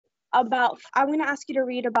I'm going to ask you to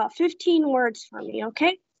read about 15 words for me,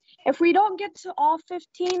 okay? If we don't get to all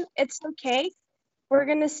 15, it's okay. We're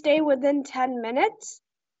going to stay within 10 minutes,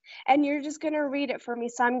 and you're just going to read it for me.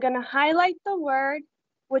 So I'm going to highlight the word.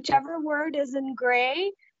 Whichever word is in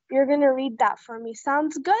gray, you're going to read that for me.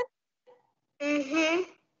 Sounds good? Mm-hmm.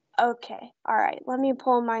 Okay. All right. Let me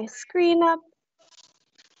pull my screen up.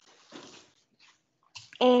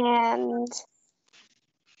 And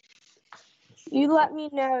you let me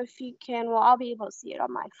know if you can. Well, I'll be able to see it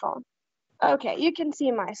on my phone. Okay, you can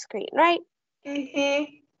see my screen, right? Mm-hmm.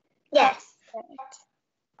 Yes. Perfect.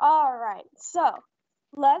 All right, so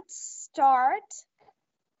let's start.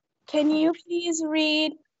 Can you please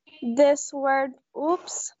read this word?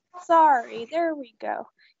 Oops, sorry, there we go.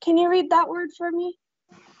 Can you read that word for me?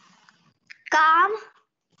 Calm.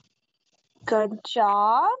 Good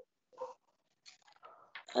job.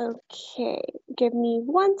 Okay, give me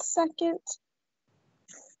 1 second.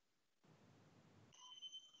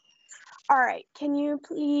 All right, can you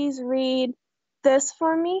please read this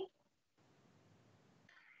for me?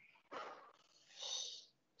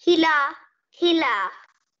 Hila. Hila.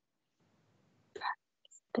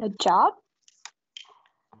 Good job.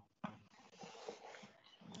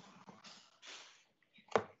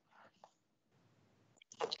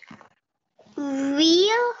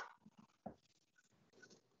 Wheel.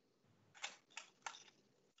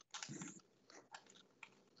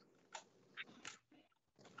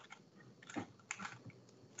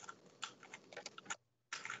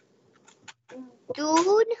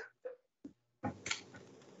 Dude.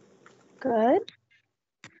 Good.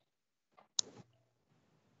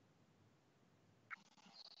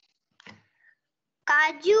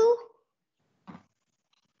 Kaju.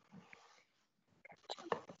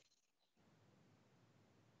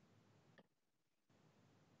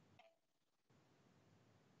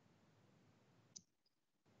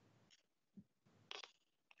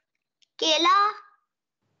 Kela.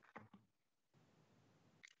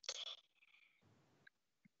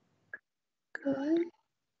 Good.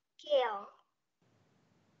 Kale.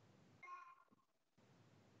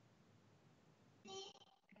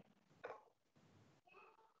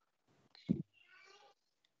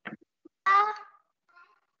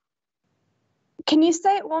 Can you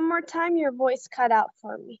say it one more time? Your voice cut out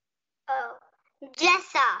for me. Oh.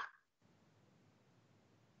 Jessa.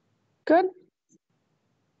 Good.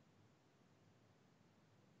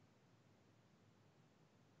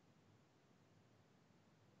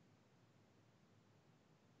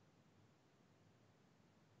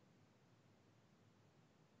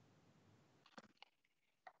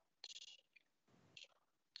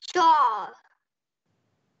 Shaw.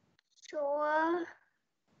 Shore.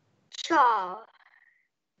 Shaw.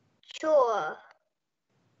 Shore.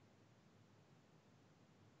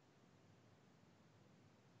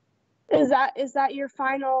 Is that your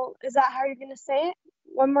final? Is that how you're gonna say it?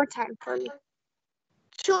 One more time for me.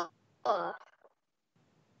 Shore.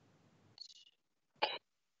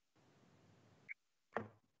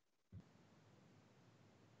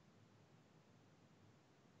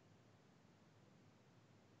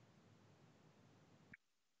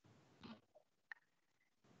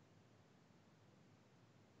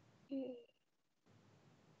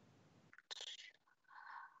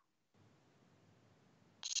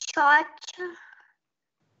 Cha.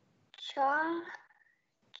 Cha.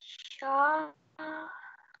 Cha.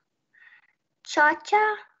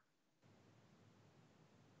 Cha-cha.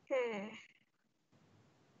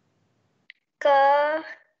 Ka.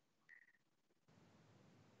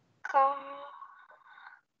 Ka.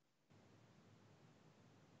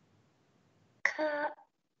 Ka.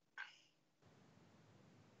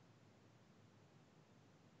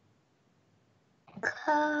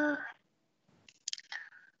 Ka.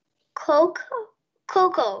 Coco.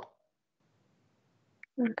 Coco.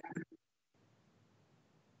 Okay.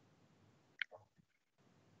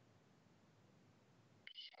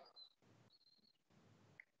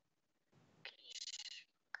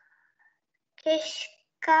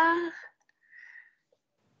 Kishka.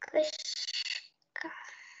 Kishka.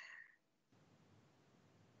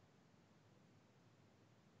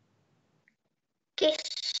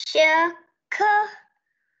 Kishka.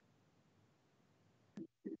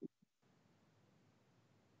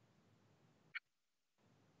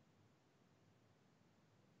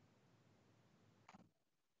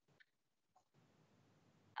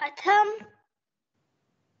 Atom.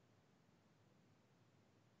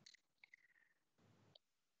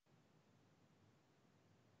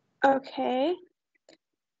 Okay.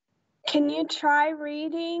 Can you try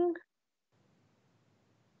reading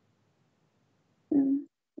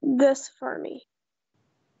this for me?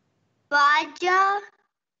 Vaja.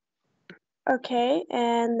 Okay,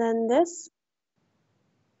 and then this.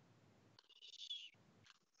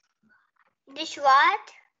 This what?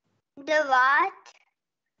 The what?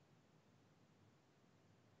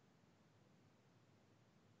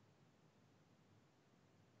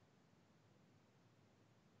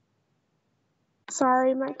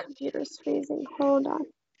 Sorry, my computer's freezing. Hold on.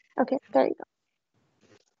 Okay, there you go.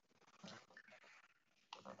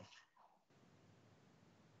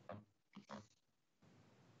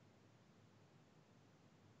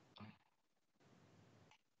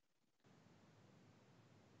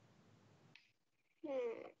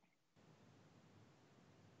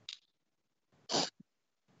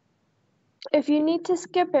 If you need to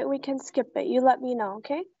skip it, we can skip it. You let me know,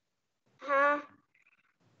 okay?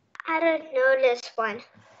 I don't know this one.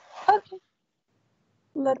 Okay.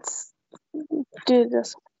 Let's do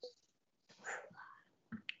this.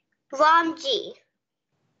 Ramji.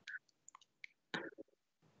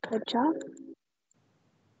 Good job.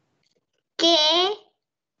 K.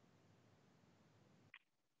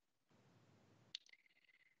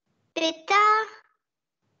 Pita.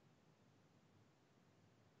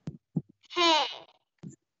 Hey.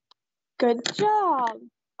 Good job.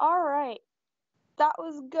 All right. That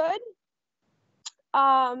was good.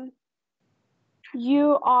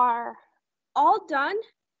 You are all done.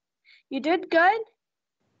 You did good.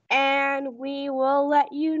 And we will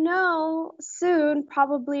let you know soon,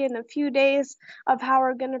 probably in a few days, of how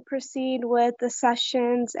we're going to proceed with the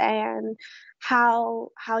sessions and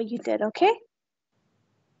how you did, okay?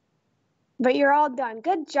 But you're all done.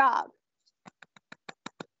 Good job.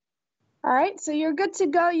 All right, so you're good to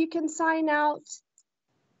go. You can sign out.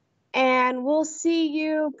 And we'll see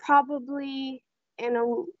you probably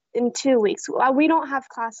in 2 weeks. We don't have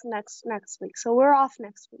class next week, so we're off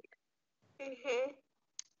next week.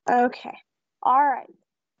 Okay. All right.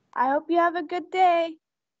 I hope you have a good day.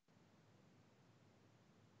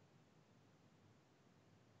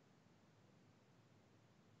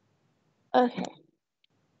 Okay.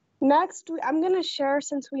 Next, I'm going to share,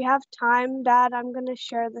 since we have time, Dad, I'm going to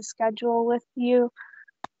share the schedule with you.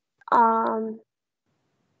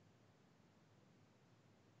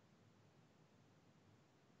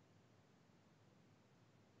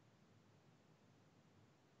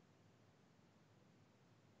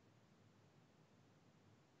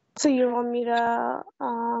 So you want me to,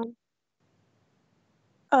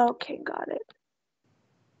 okay, got it.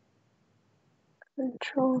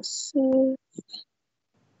 Control C.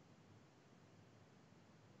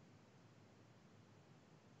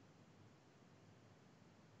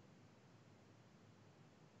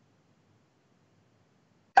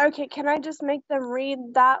 Okay, can I just make them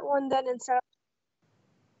read that one then instead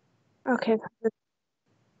of... Okay.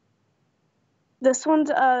 This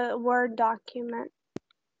one's a Word document.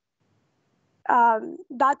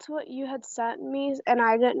 That's what you had sent me, and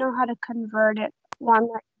I didn't know how to convert it.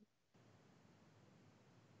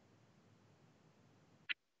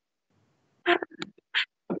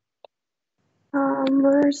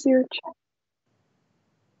 Where's your check?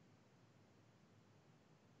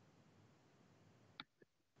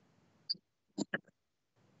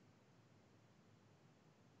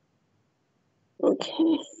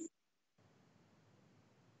 Okay.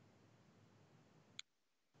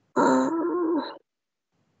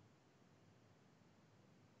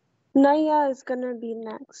 Naya is gonna be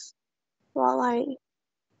next while I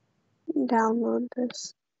download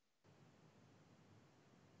this.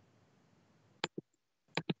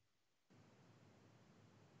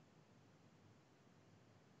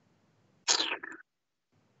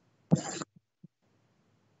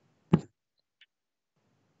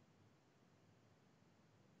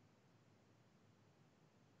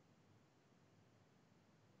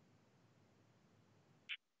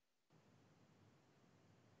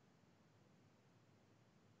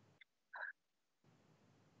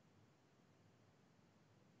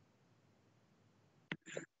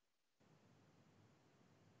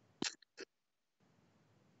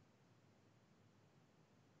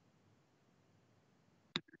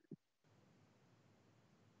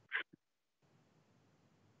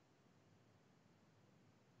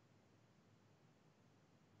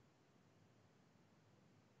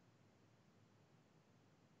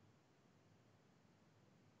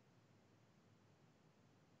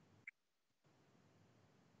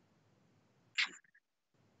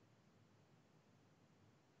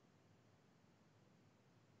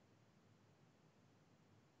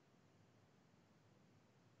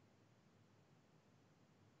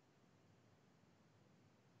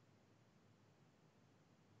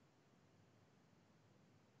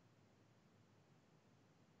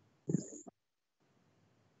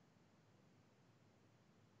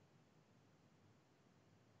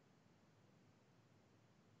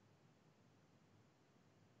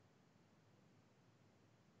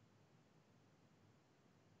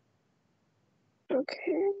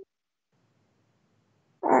 Okay.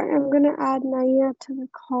 All right, I'm gonna add Naya to the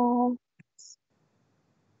call.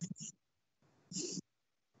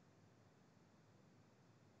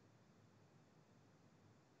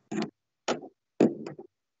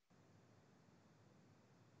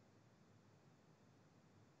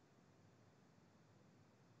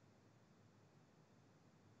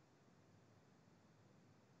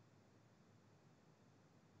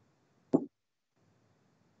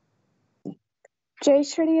 Jai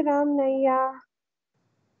Shri Ram Naya.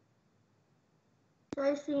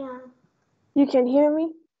 Jai Shri Ram. You can hear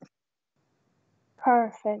me?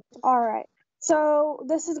 Perfect. All right. So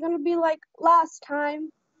this is going to be like last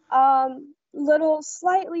time, little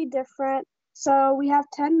slightly different. So we have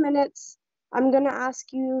 10 minutes. I'm going to ask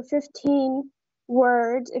you 15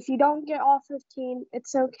 words. If you don't get all 15,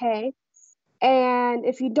 it's okay. And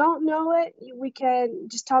if you don't know it, we can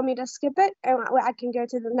just tell me to skip it and I can go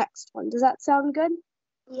to the next one. Does that sound good?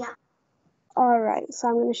 Yeah. All right. So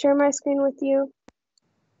I'm going to share my screen with you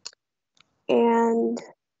and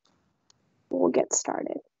we'll get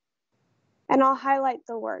started. And I'll highlight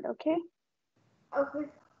the word, okay? Okay.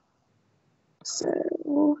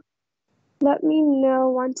 So let me know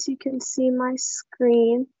once you can see my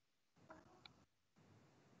screen.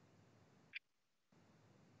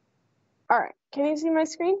 All right, can you see my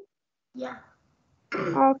screen? Yeah.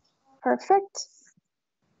 Oh, perfect.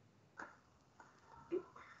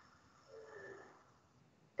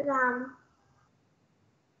 Ram.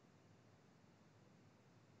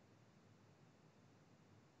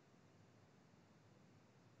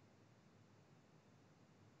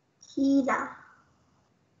 Hira.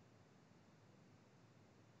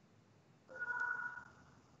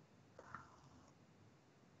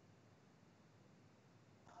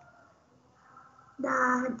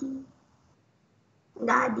 Daddy.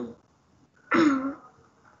 Daddy.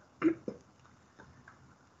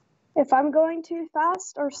 If I'm going too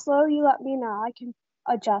fast or slow, you let me know. I can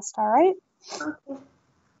adjust, all right? Okay.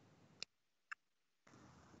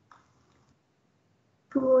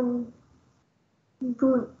 Boon.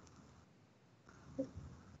 Boon.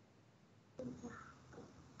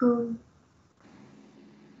 Boon.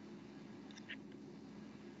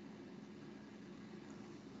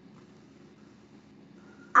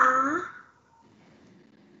 A.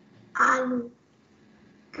 Alu.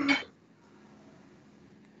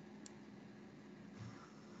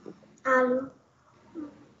 Alu.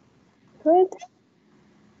 Good.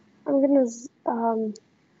 I'm gonna zoom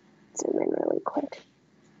in really quick.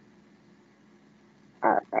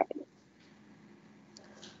 All right.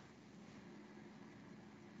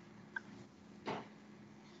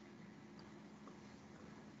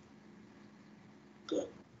 Okay.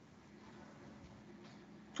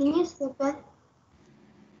 Can you skip it?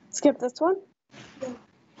 Skip this one? Yeah.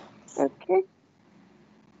 Okay.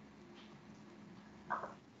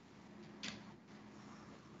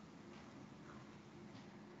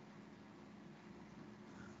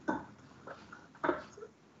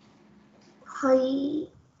 Hai.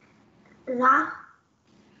 Ra.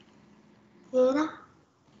 Hera.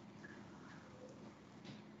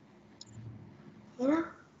 Hera.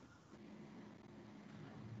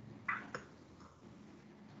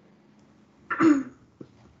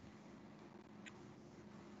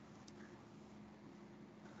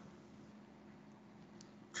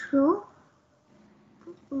 True?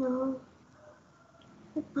 No.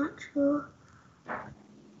 It's not true.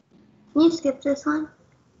 Can you skip this one?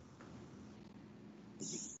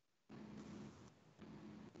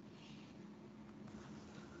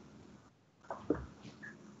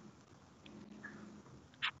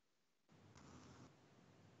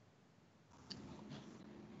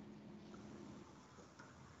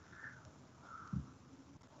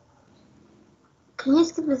 Can you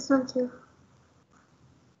skip this one too?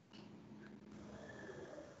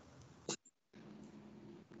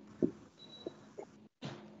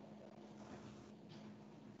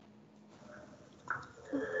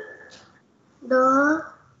 The.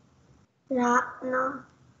 Ra. No.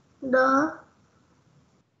 The.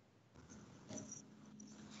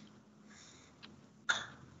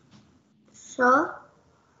 Sh.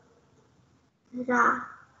 Ra.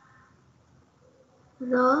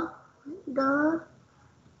 The. The.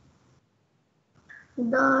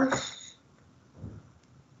 The.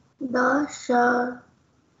 The. Sh.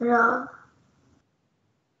 Ra.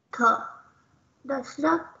 Th.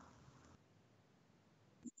 Dashrath.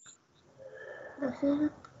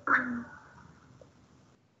 Dashrath.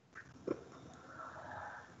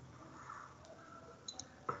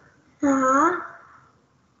 Ra.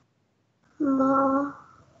 Mo.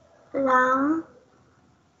 Ram.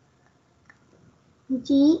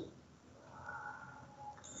 Ji.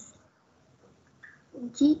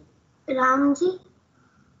 Ji, Ramji.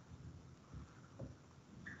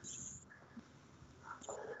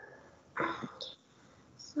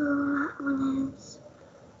 So that one is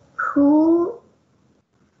Hu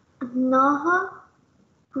Naha.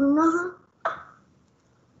 Punaha.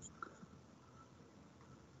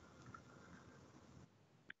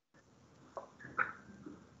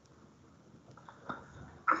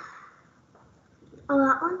 Oh,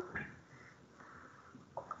 that one.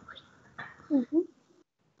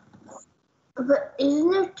 But isn't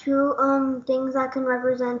there two things that can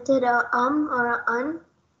represent it, a or a un?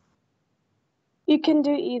 You can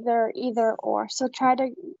do either or. So try to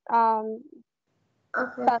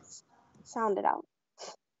Okay. best sound it out.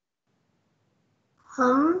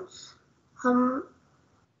 Hums, hunsa,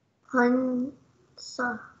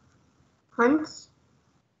 hunts.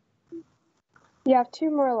 You have 2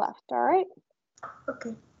 more left, all right?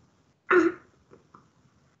 Okay.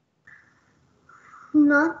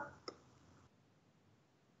 Not,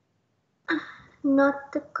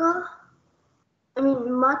 natka. I mean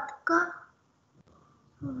matka.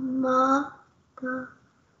 Matka.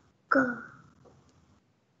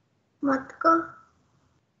 Matka.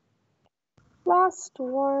 Last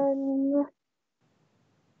one.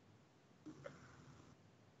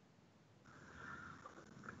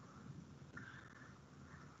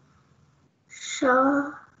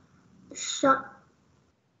 Sha.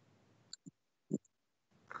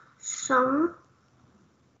 Shamka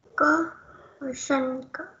or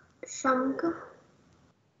Shanka. Shamka.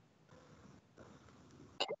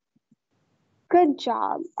 Good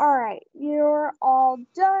job. All right, you're all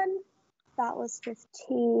done. That was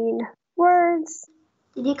 15 words.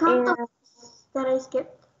 Did you count the And that I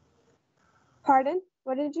skipped? pardon?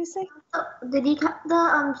 What did you say? Did you count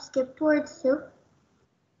the skipped words too?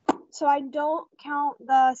 So I don't count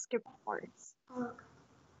the skipped words. Oh.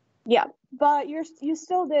 Yeah, but you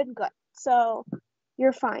still did good. So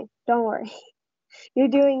you're fine. Don't worry. You're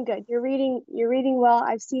doing good. You're reading well.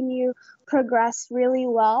 I've seen you progress really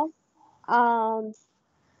well.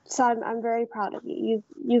 So I'm very proud of you.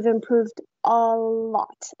 You've improved a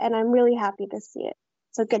lot, and I'm really happy to see it.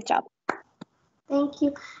 So good job. Thank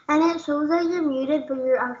you. And it shows that you're muted, but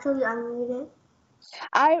you're actually unmuted.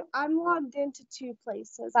 I'm logged into 2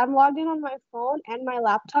 places. I'm logged in on my phone and my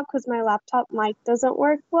laptop because my laptop mic doesn't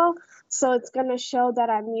work well. So it's gonna show that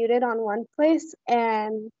I'm muted on one place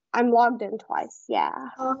and I'm logged in twice. Yeah.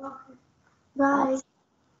 Oh, bye.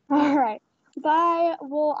 All right. Bye.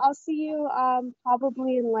 Well, I'll see you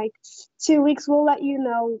probably in like 2 weeks. We'll let you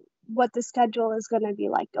know what the schedule is gonna be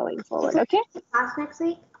like going forward. Okay? Class next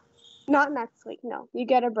week? Not next week. No, you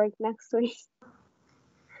get a break next week.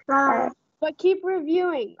 Bye. All right. But keep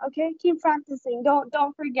reviewing, okay? Keep practicing.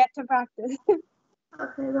 Don't forget to practice.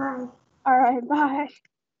 Okay, bye. All right, bye.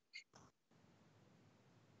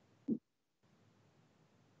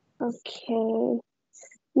 Okay.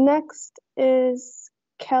 Next is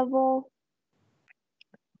Keval.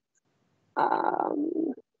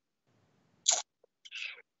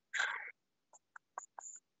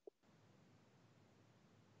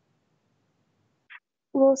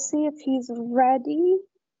 We'll see if he's ready.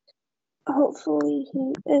 Hopefully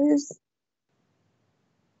he is.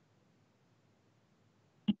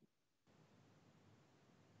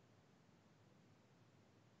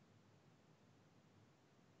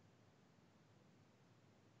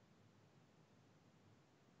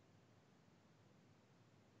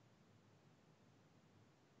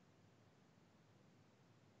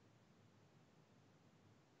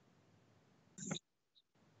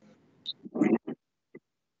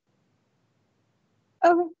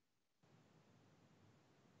 Okay.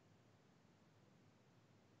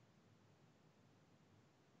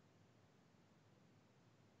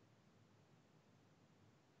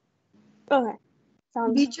 Okay.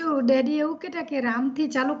 Sounds બીજું daddy એવું કહેતા કે રામથી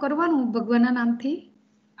ચાલુ કરવાનું ભગવાનના નામથી.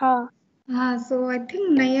 હા. So I think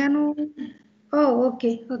નયાનું. Oh,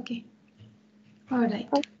 okay. All right.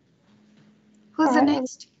 Who's the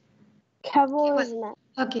next? Keval is next.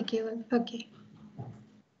 Okay, Keval. Okay.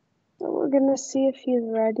 So we're gonna see if he's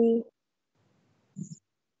ready.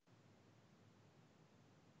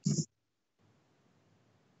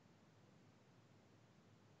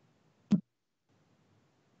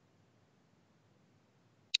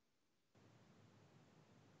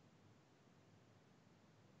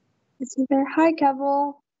 Is he there? Hi,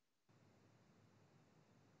 Keval.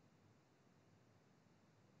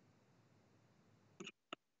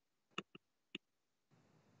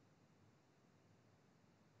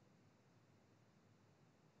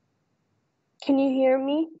 Can you hear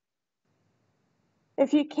me?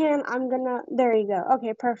 If you can, I'm gonna, there you go.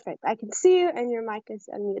 Okay, perfect. I can see you and your mic is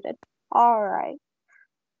unmuted. All right.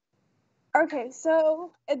 Okay,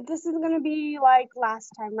 so this is going to be like last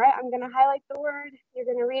time, right? I'm going to highlight the word. You're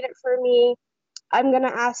going to read it for me. I'm going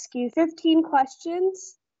to ask you 15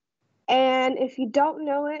 questions. And if you don't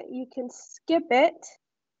know it, you can skip it.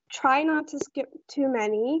 Try not to skip too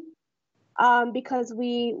many because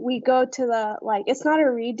we go to the, like, it's not a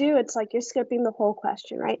redo. It's like you're skipping the whole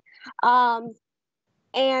question, right? And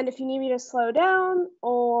if you need me to slow down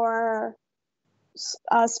or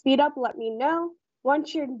speed up, let me know.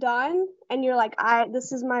 Once you're done and you're like,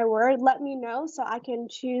 this is my word, let me know so I can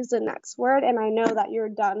choose the next word and I know that you're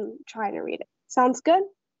done trying to read it. Sounds good?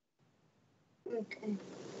 Okay.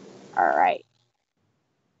 All right.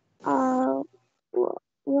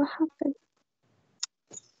 What happened?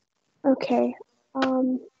 Okay.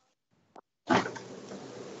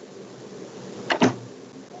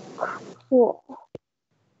 Cool.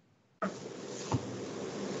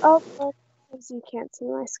 Oh, you can't see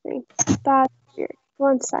my screen. That's weird.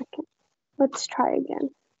 1 second. Let's try again.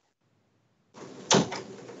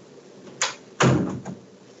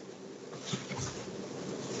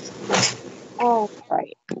 All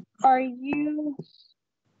right. Are you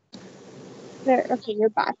there? Okay, you're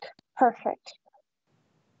back. Perfect.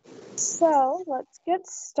 So let's get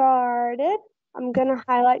started. I'm going to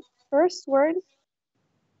highlight the first word.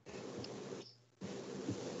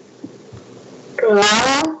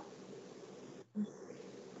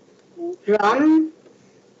 Rum.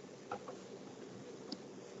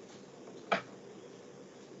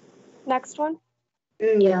 Next one.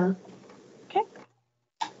 Yeah. Okay.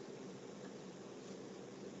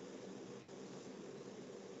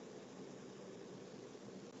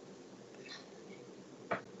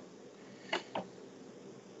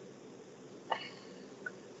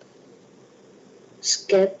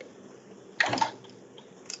 Skip.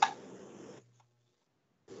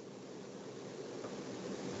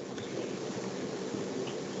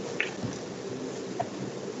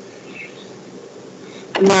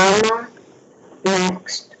 Mama.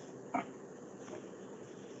 Next.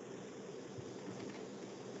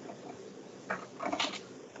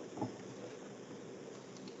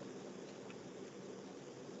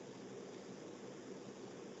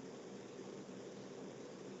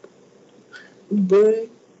 Boom.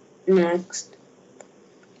 Next.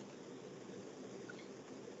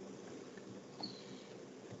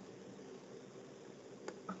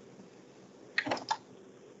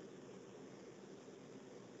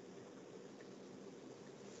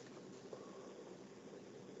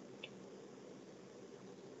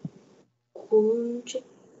 Kunj.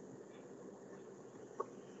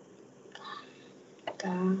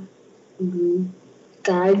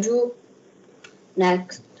 Kaju.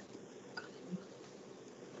 Next.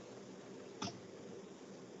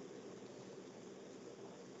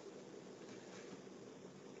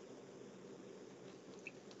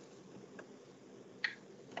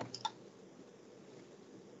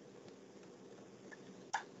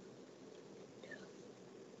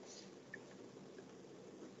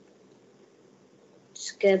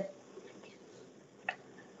 Skip.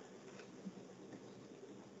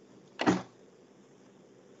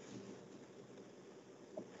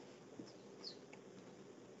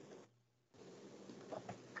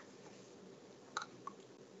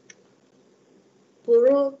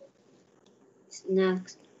 Puru.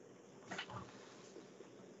 Next.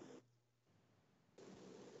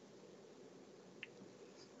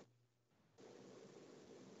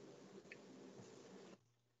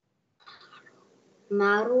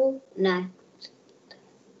 Maru. Next.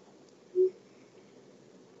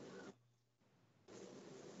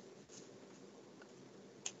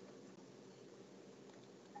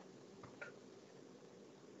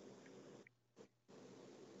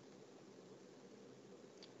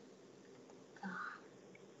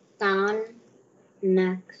 Tan.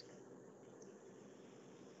 Next.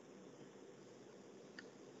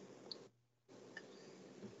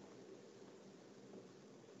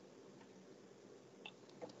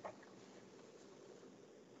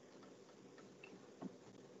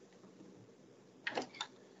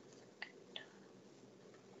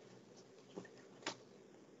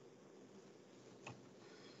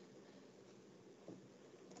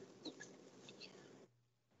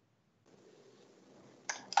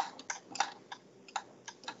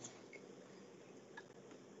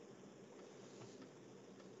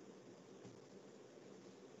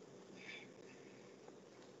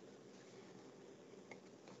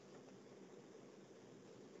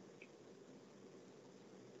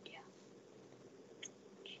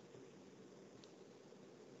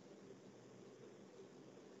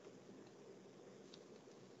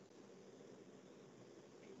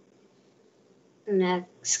 Next.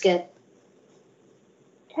 Skip.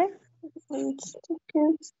 Okay. 1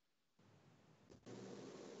 second.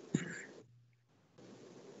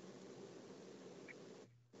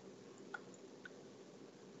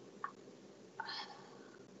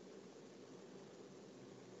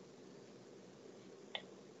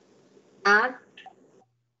 At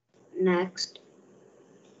next.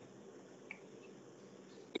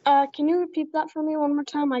 Can you repeat that for me one more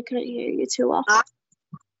time? I couldn't hear you too well. At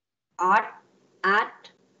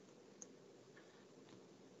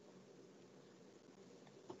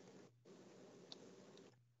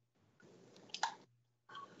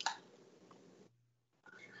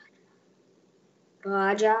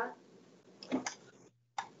Raja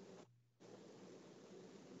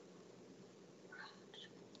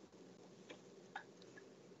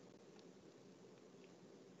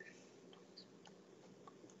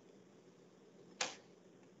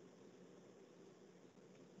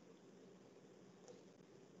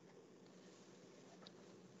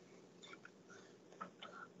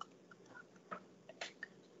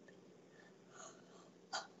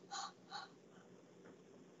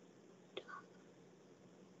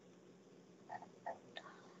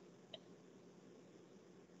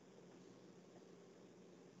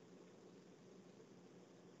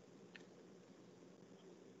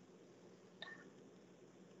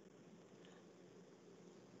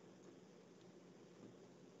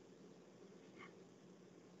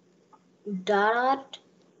Darat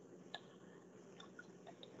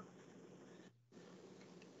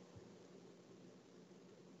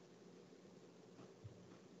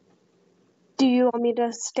Do you want me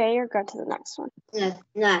to stay or go to the next one?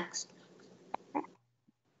 next.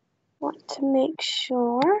 Want to make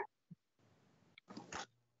sure.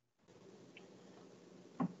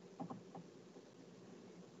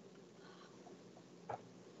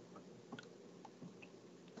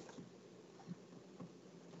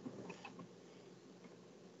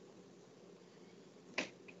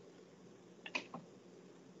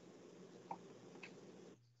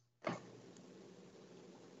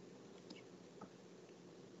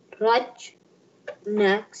 Raj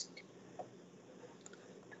next.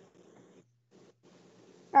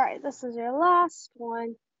 All right, this is your last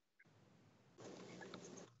one.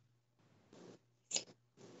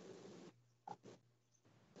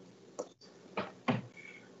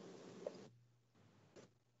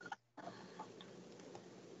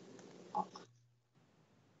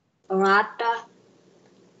 Rata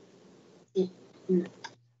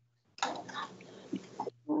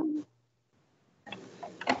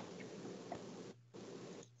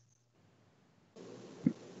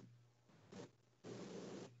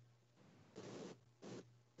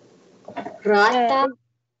Rata.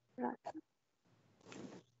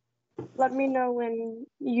 Let me know when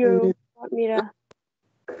you want me to.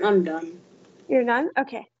 I'm done. You're done?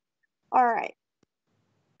 Okay. All right.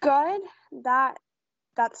 Good.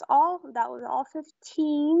 That's all. That was all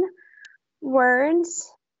 15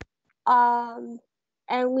 words. And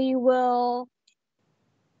we will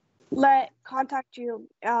contact you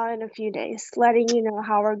in a few days, letting you know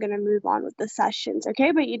how we're gonna move on with the sessions.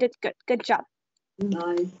 Okay, but you did good. Good job.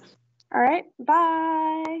 Bye. All right.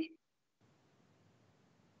 Bye.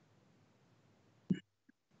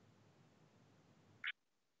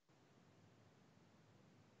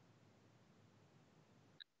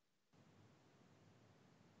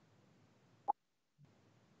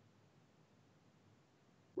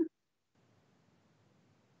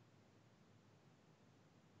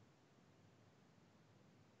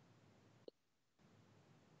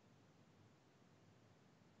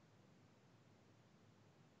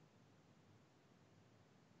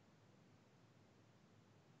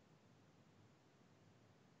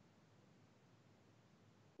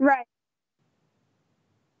 Right.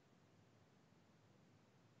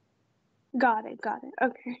 Got it.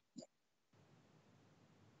 Okay.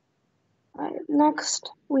 All right. Next,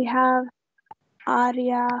 we have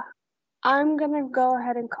Arya. I'm gonna go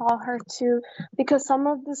ahead and call her too, because some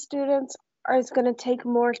of the students is gonna take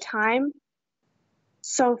more time.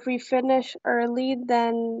 So if we finish early,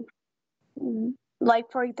 then,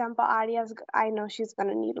 like for example, Arya's, I know she's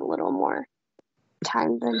gonna need a little more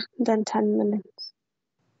time than 10 minutes.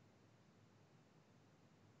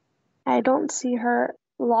 I don't see her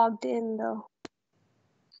logged in though.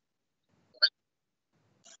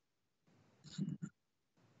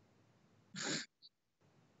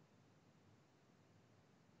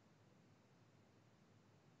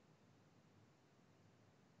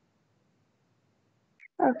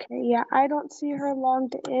 Okay, yeah, I don't see her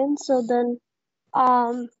logged in, so then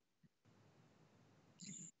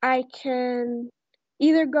I can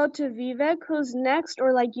either go to Vivek, who's next,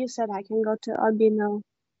 or like you said, I can go to Abhinav.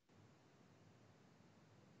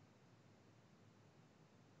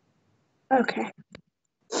 Okay.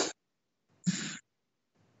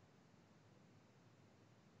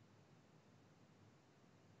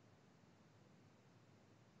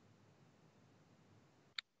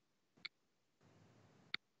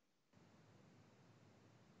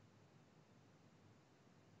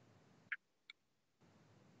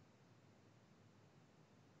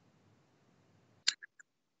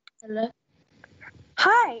 Hello?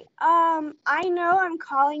 Hi. I know I'm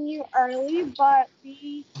calling you early, but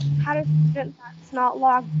we had a student that's not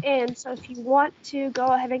logged in. So if you want to go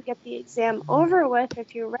ahead and get the exam over with,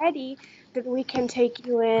 if you're ready, then we can take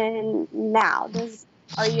you in now.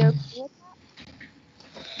 Are you okay with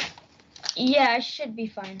Yeah, I should be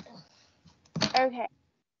fine. that? Okay.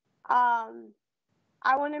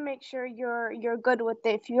 I want to make sure you're good with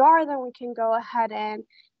it. If you are, then we can go ahead and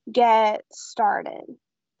get started.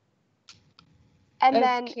 And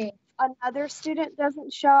then Okay. another student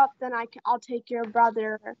doesn't show up, then I'll take your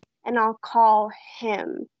brother and I'll call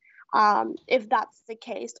him, if that's the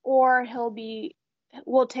case, or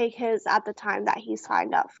we'll take his at the time that he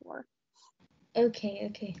signed up for.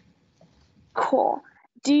 Okay. Cool.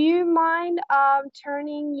 Do you mind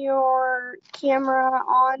turning your camera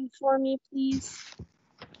on for me, please?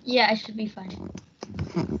 Yeah, I should be fine.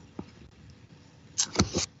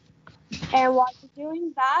 And while you're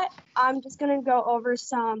doing that, I'm just going to go over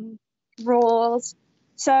some rules.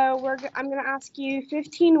 So I'm going to ask you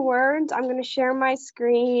 15 words. I'm going to share my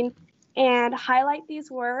screen and highlight these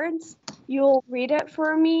words. You'll read it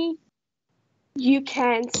for me. You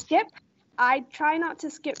can skip. I try not to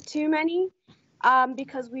skip too many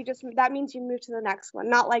because that means you move to the next one,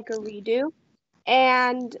 not like a redo.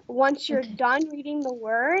 And once you're done reading the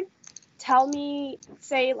word, tell me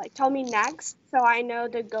next, so I know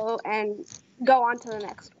to go on to the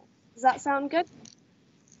next one. Does that sound good?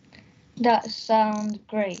 That sounds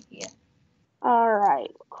great, yeah. All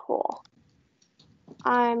right, cool.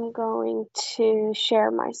 I'm going to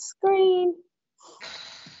share my screen.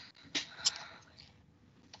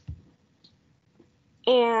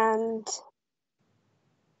 And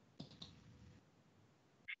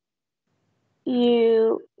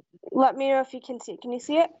you let me know if you can see it. Can you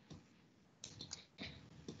see it?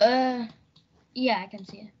 Yeah, I can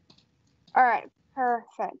see it. All right,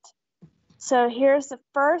 perfect. So here's the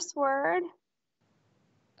first word.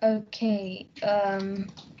 Okay,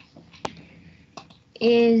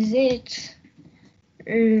 is it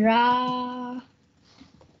Ra?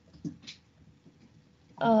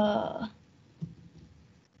 I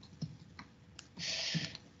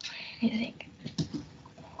think.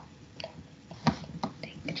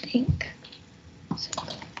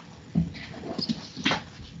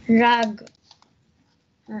 Rag.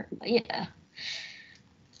 Yeah.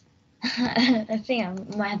 I think I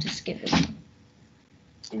might have to skip it.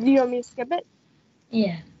 Do you want me to skip it?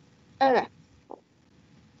 Yeah. Okay.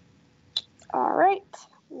 All right.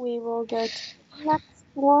 We will go to the next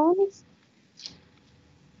one.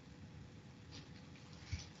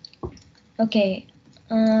 Okay.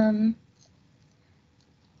 Mom.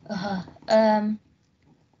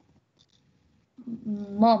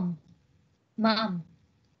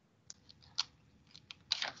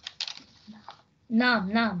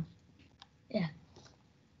 Nam. Yeah.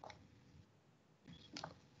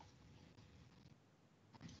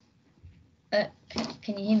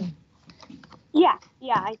 Can you hear me? Yeah,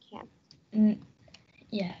 I can.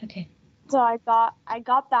 Yeah, okay. So I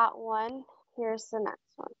got that one. Here's the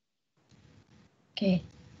next one. Okay.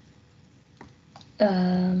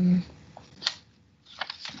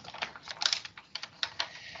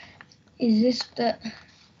 Is this the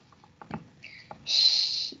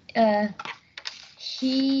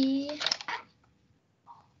he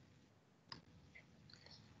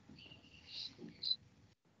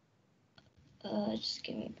just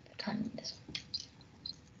give me time on this one.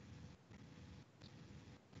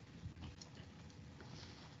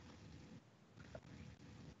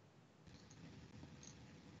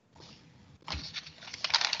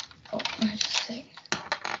 Oh, just a second.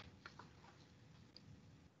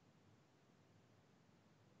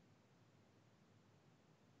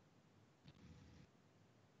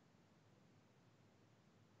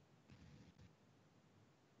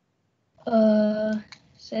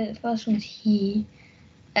 So the first one's he,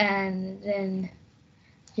 and then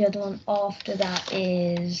the other one after that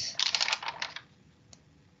is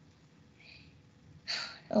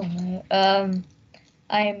oh no.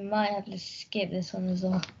 I might have to skip this one as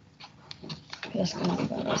well. That's gonna be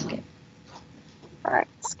bad. I'll skip. All right,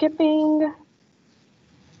 skipping.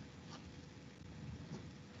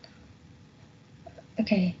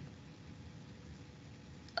 Okay.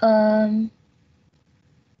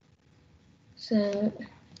 So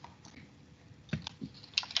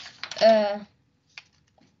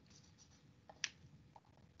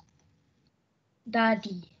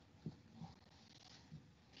Daddy.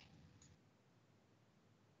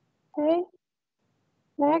 Okay.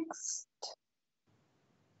 Next.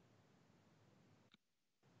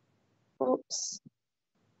 Oops.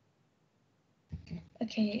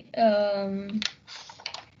 Okay.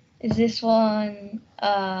 Is this one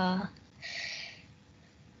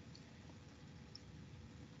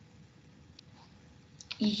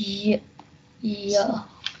yeah. Yeah.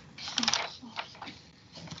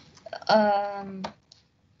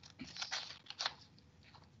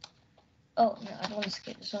 Oh no, I don't want to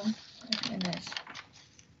skip this one. Okay, nice.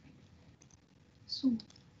 Soon.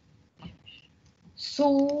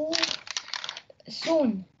 So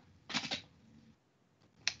soon.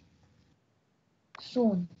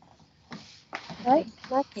 Soon. Right.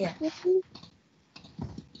 Next. Yeah. Please.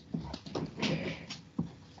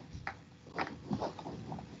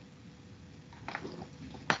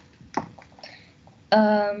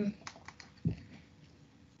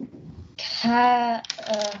 Ka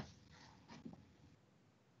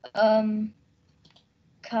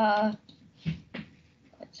ka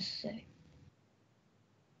what to say?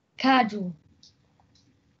 Kaju.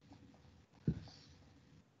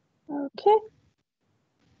 Okay.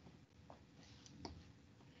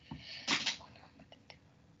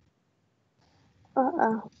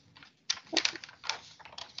 Uh-oh.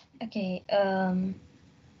 Okay,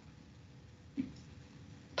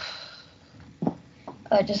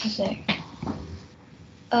 just a sec.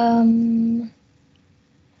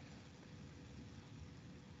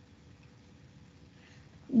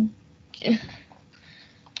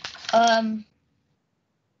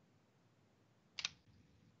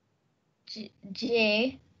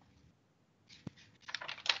 J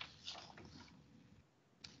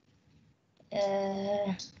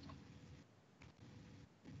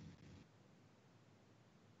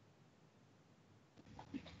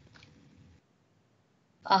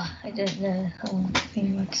I don't know how I'm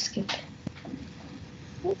thinking about to skip it.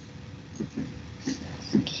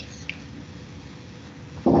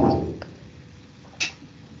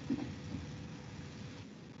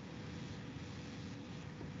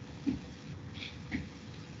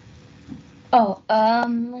 Oh,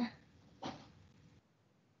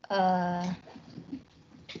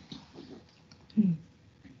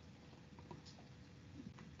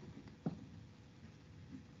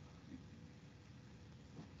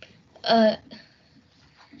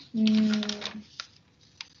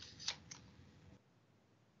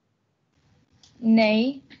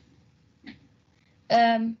 nay,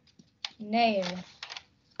 nair.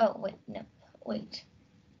 Oh wait, no, wait.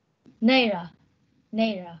 Naira,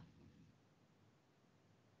 naira.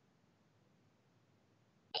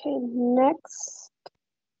 Okay. Next.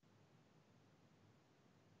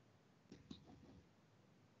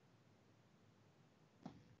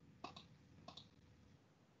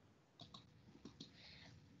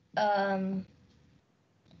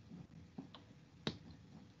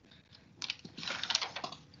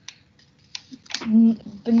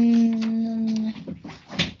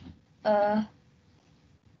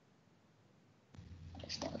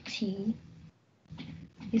 It's not T.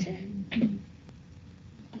 Is it?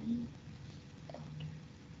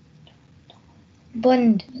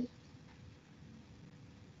 Bund.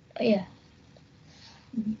 Oh, yeah.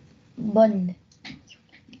 Bund.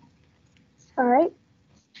 All right.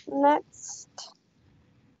 Next.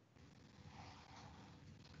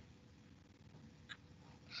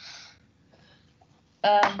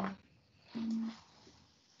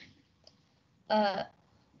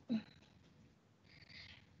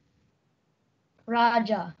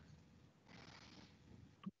 Raja.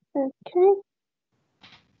 Okay.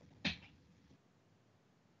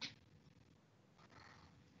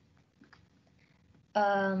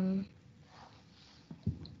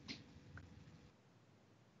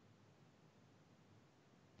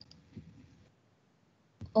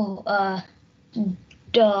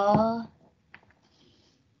 Da.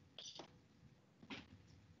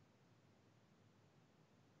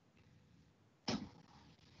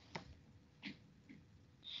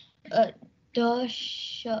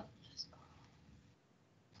 Dasha.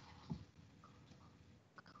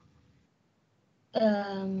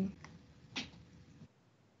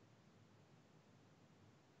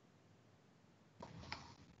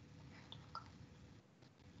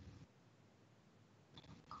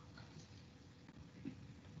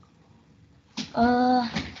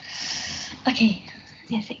 Okay.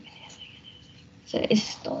 Yes, yes, yes. So it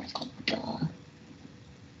starts with da.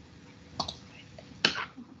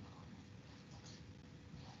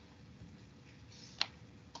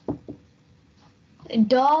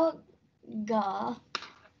 Dog. ga,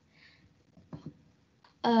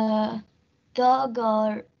 da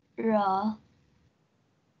ga ra,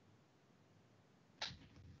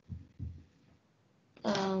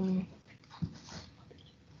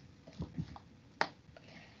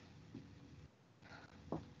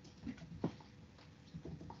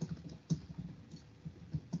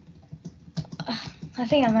 I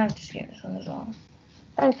think I might have to skip this one as well.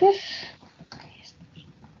 Okay.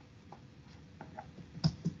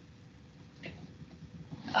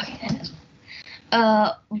 Okay, and this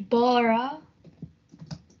one. Bora.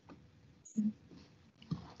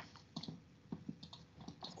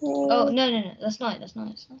 Oh, no, that's not it.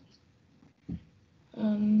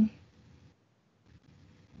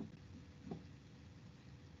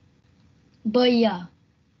 Baya.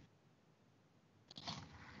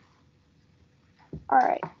 All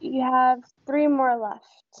right. You have 3 more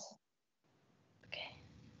left. Okay.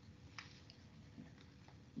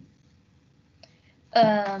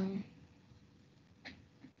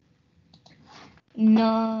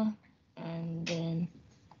 Na, and then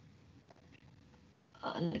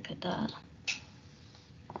look at that.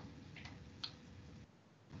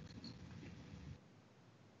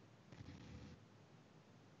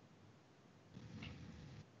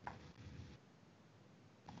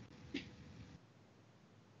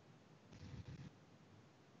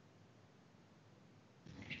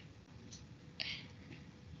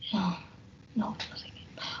 No,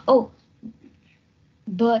 oh,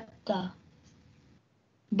 but,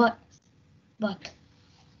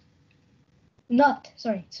 not,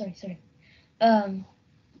 sorry.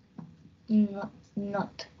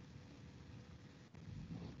 Not.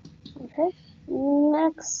 Okay.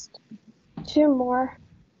 Next, 2 more.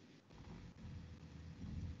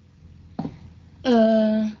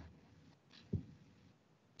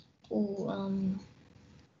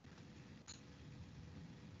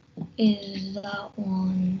 Is that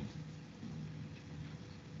one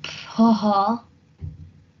Haha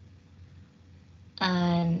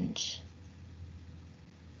and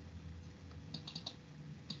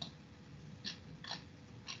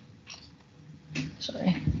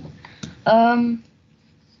sorry.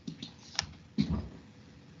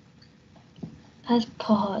 Has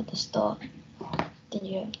Paha at the start. Did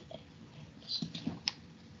you?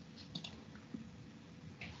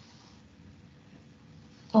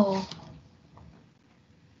 Oh.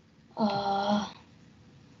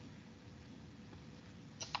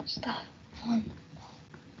 What's that one?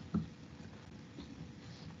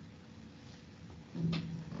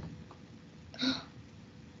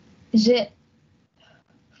 Is it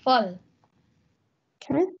Fal?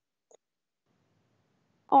 Okay.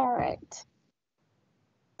 All right.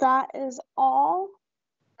 That is all.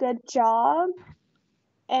 Good job.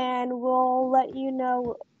 And we'll let you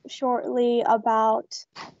know shortly about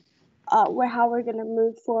how we're going to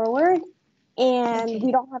move forward. And Okay.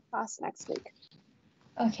 we don't have class next week.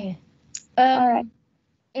 Okay. All right.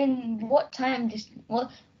 In what time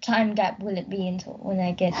gap will it be until when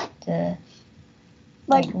I get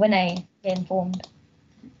when I get informed?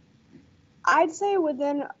 I'd say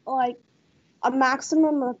within like a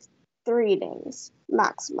maximum of 3 days,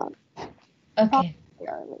 maximum. Okay. Probably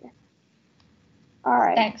earlier. All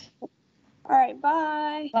right. Thanks. All right.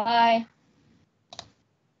 Bye. Bye.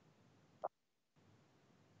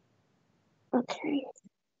 Okay.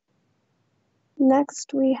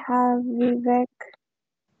 Next we have Vivek.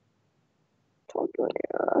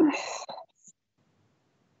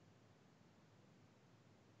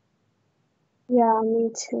 Yeah, me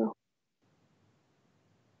too.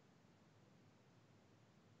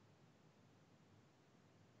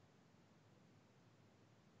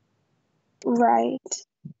 Right.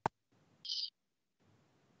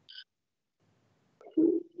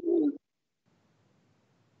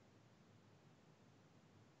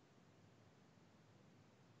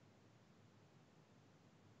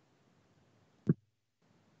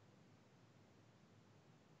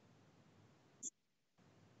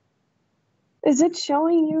 Is it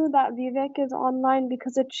showing you that Vivek is online?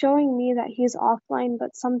 Because it's showing me that he's offline,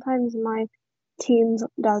 but sometimes my Teams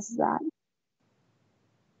does that.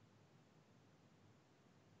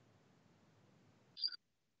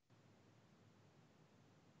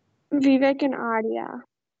 Vivek and Arya.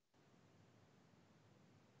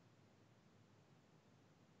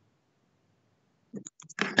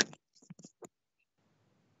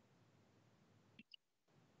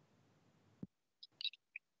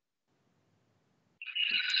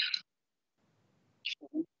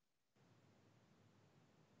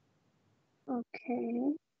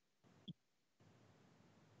 Okay.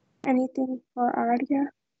 Anything for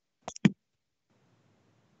Arya?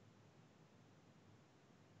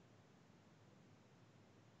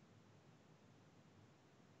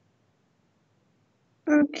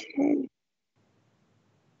 Okay.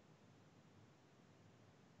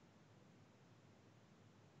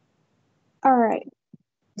 All right.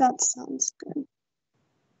 That sounds good.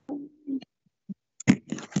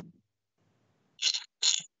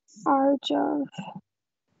 Arjav.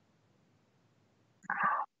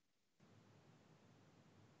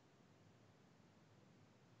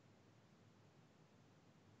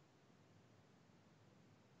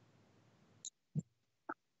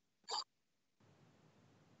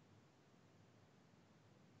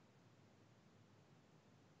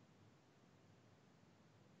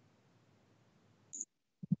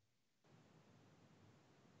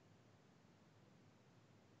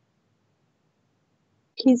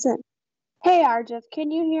 He's in. Hey, Arjav,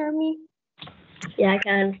 can you hear me? Yeah, I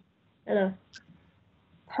can. Hello.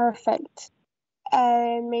 Perfect.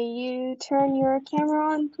 And may you turn your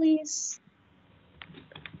camera on, please?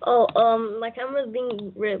 Oh, my camera's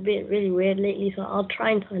being really weird lately, so I'll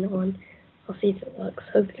try and turn it on. I'll see if it works.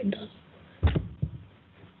 Hopefully it does.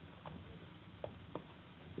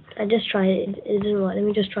 I just tried it. It didn't work. Let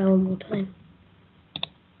me just try one more time.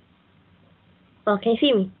 Oh, can you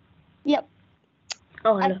see me? Yep.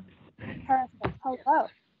 Oh, hello. Perfect. Hello.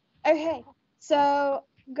 Okay, so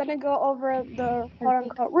I'm gonna go over the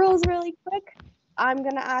quote-unquote rules really quick. I'm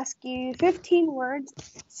gonna ask you 15 words.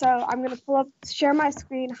 So I'm gonna share my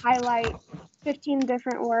screen, highlight 15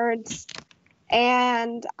 different words,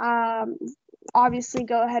 and obviously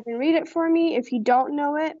go ahead and read it for me. If you don't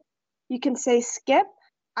know it, you can say skip.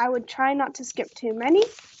 I would try not to skip too many.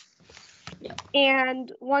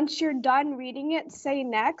 And once you're done reading it, say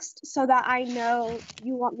next so that I know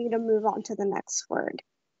you want me to move on to the next word.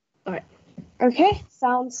 All right. Okay,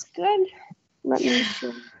 sounds good. Let me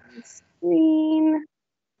share my screen.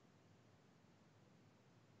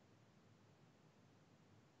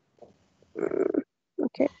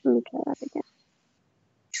 Okay, let me try that again.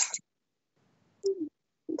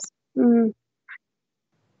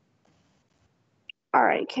 All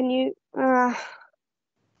right, can you,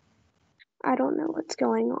 I don't know what's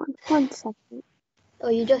going on. 1 second. Oh,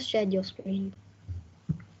 you just shared your screen.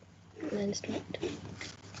 Then start.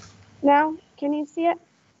 Now, can you see it?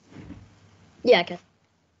 Yeah, I can.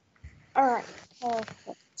 All right,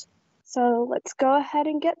 perfect. So let's go ahead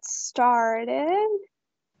and get started.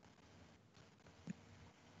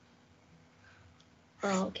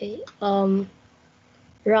 Oh, okay.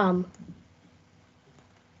 Ram.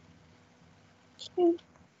 Okay.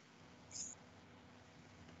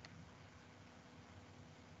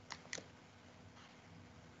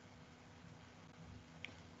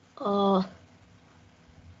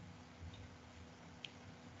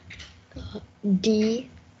 D.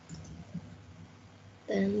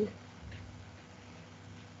 Then.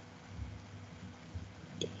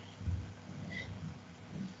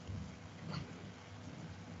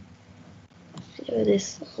 Do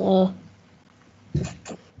this. So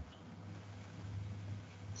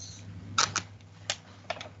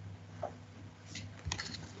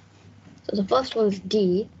the first one's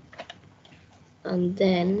D, and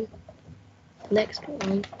then the next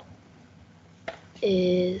one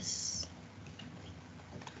is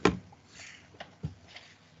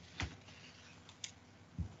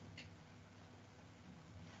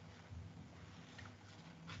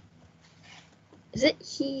it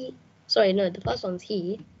he? Sorry, no, the first one's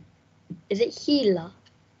he. Is it Hila?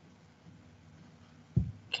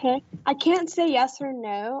 Okay, I can't say yes or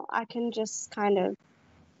no. I can just kind of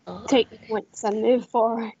take Okay. points and move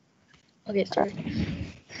forward. Okay, sorry.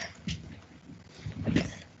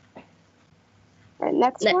 All right,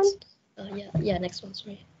 next one? Yeah, next one,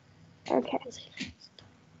 sorry. Okay.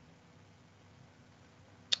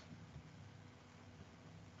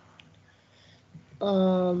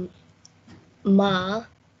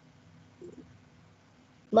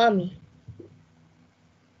 Mommy.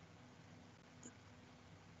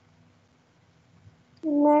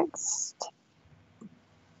 Next.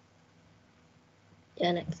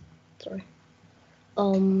 Yeah, next. Sorry.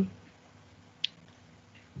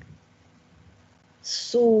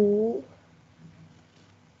 Su.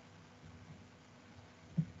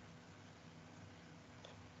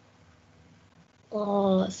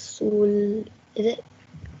 Sul. Is it?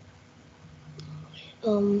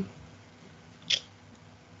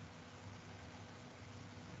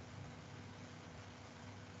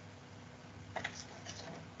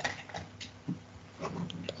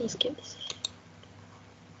 Let's skip this.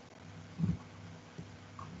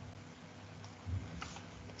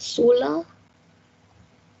 Sula.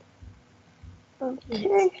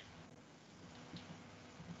 Okay.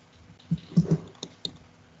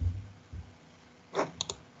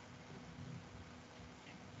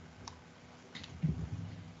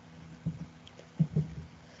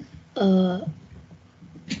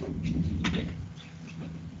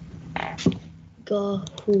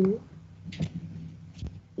 Gahu.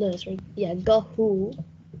 No, that's right. Yeah, Gahu.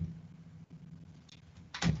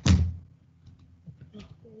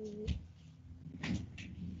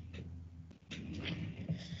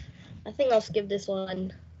 I think I'll skip this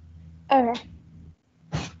one. Okay.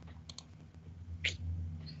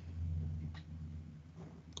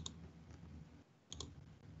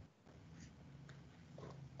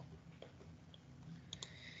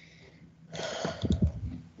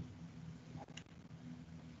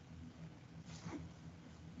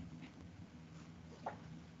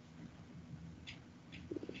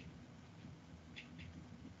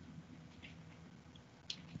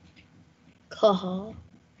 Kaha.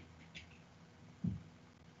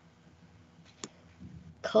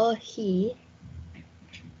 Kahi.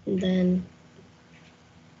 And then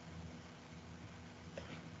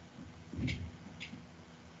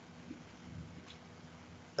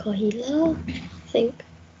Kahila, I think.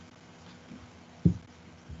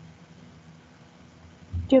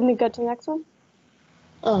 Do you want me to go to the next one?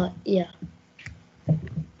 Yeah.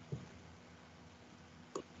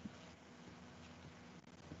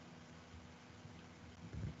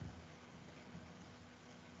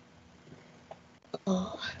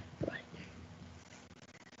 Oh, right.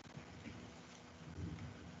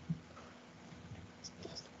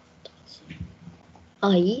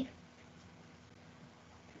 I.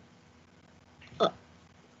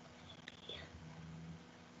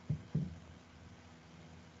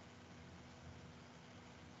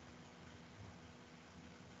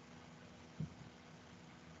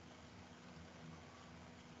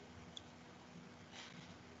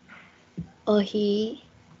 Ahi.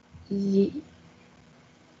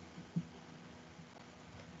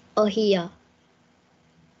 Ahia.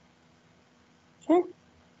 Sure.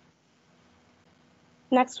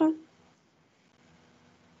 Next one.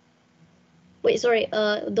 Wait, sorry.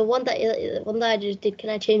 The one that I just did. Can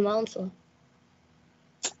I change my answer?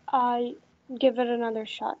 Give it another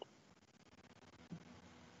shot.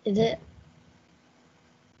 Is it?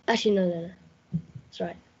 Actually, no. That's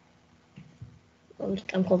right. I'm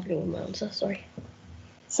confident with my answer. Sorry.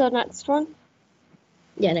 So next one.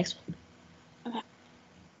 Yeah, next one. Okay.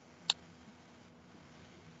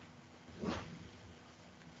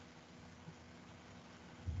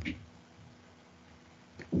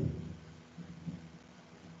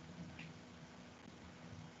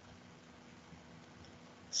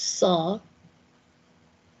 Saw.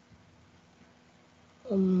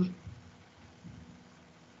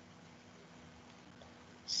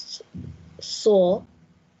 Saw.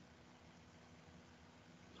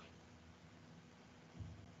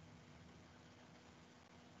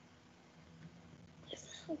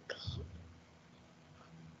 Oh, God.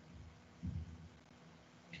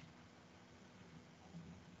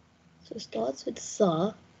 So it starts with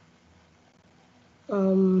sa.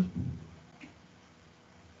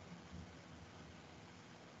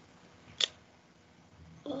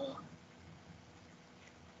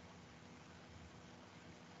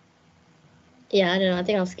 Yeah, I don't know. I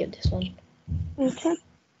think I'll skip this one. Okay.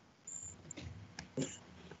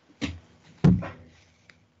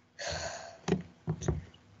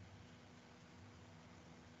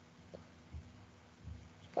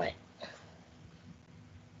 Right.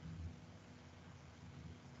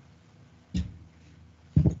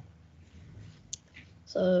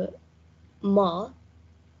 So, ma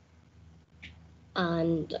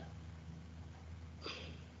and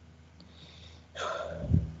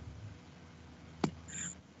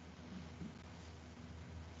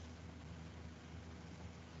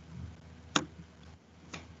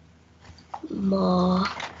ma.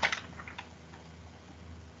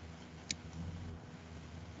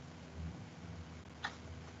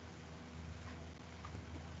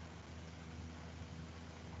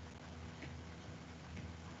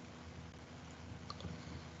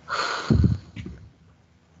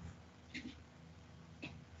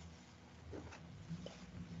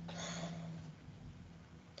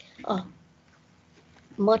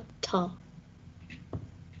 Mata.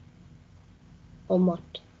 Or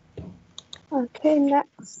mat. Okay,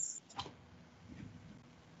 next.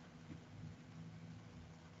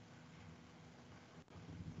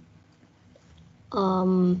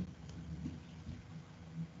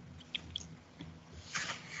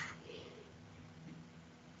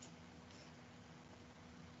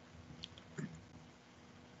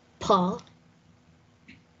 Pa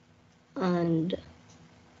and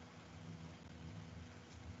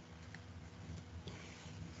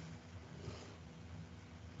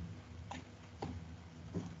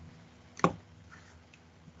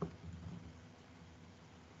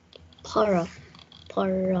Para.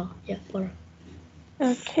 Yeah, para.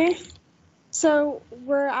 Okay. So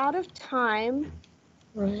we're out of time.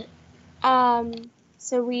 Right.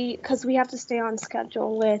 So because we have to stay on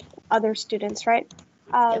schedule with other students, right?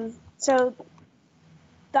 Yep. So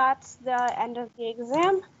that's the end of the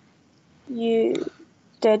exam. You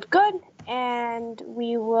did good, and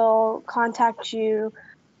we will contact you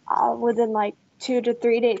within like 2 to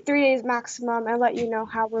 3 days, 3 days maximum, and let you know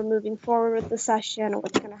how we're moving forward with the session and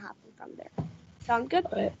what's going to happen from there. Sound good?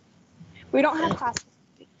 All right. We don't have Yeah. classes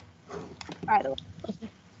this week, by the way. Okay.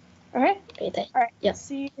 All right? Okay. All right. Yep.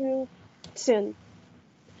 See you soon.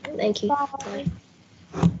 Thank you. Bye.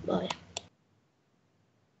 Bye.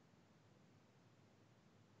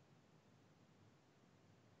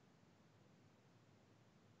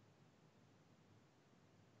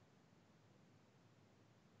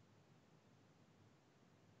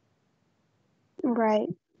 Right.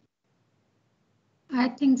 I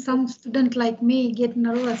think some student like me get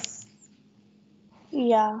nervous.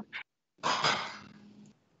 Yeah.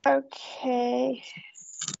 Okay.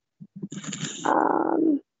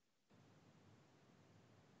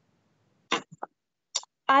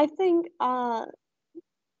 I think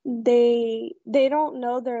they don't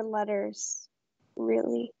know their letters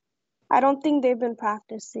really. I don't think they've been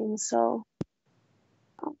practicing, so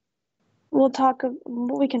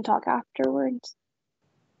we can talk afterwards.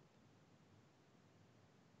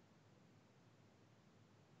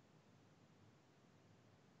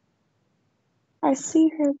 I see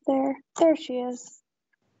her there. There she is.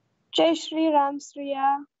 Jai Shri Ram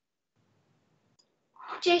Sriya.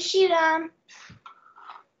 Jai Shri Ram.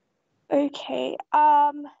 Okay.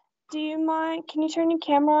 Do you mind? Can you turn your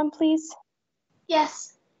camera on, please?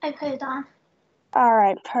 Yes, I put it on. All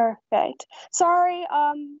right, perfect. Sorry,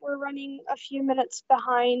 we're running a few minutes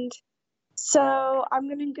behind. So I'm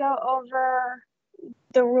gonna go over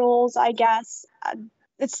the rules, I guess.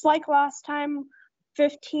 It's like last time,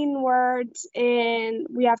 15 words and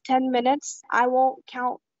we have 10 minutes. I won't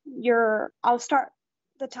count I'll start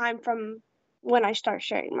the time from when I start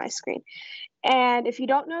sharing my screen. And if you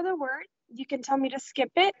don't know the word, you can tell me to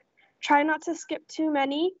skip it. Try not to skip too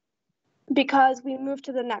many because we move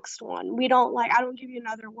to the next one. I don't give you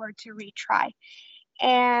another word to retry.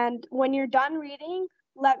 And when you're done reading,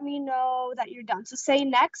 let me know that you're done. So say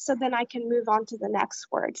next, so then I can move on to the next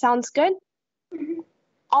word. Sounds good? Mhm.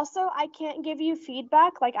 Also, I can't give you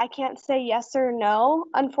feedback. Like I can't say yes or no,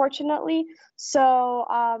 unfortunately. So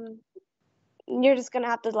you're just gonna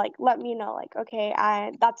have to like let me know, like, okay,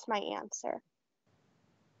 that's my answer.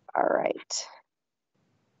 All right.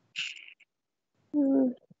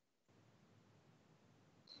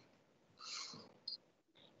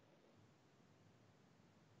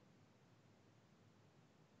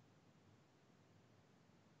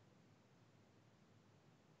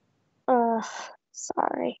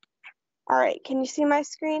 Sorry. All right, can you see my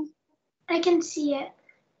screen? I can see it.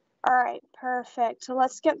 All right, perfect. So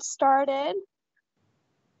let's get started.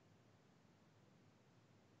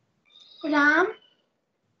 Ram.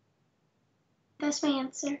 That's my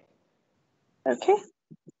answer. Okay.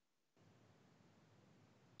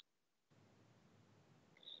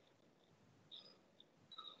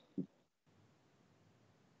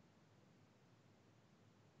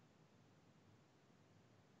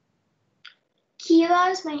 Kila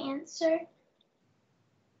is my answer.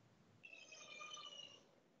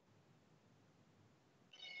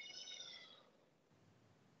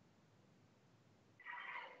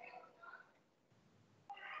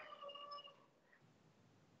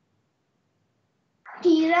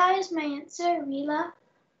 Kira is my answer. Rila.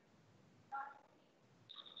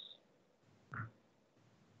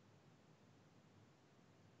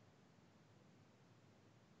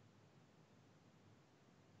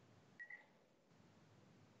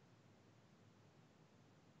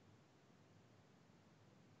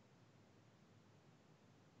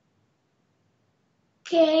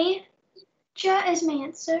 K. Ja is my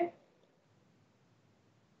answer.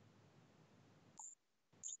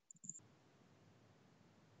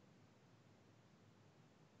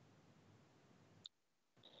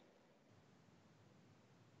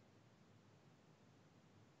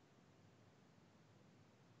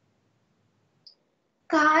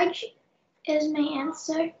 Kaj is my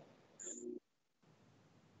answer.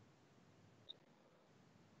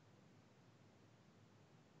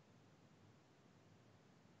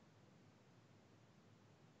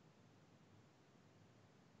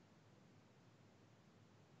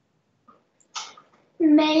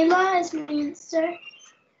 Mela is my answer.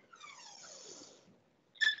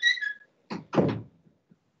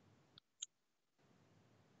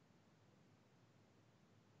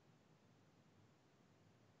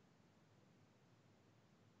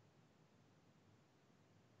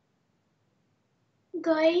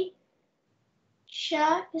 Gai.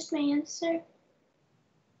 Sha is my answer.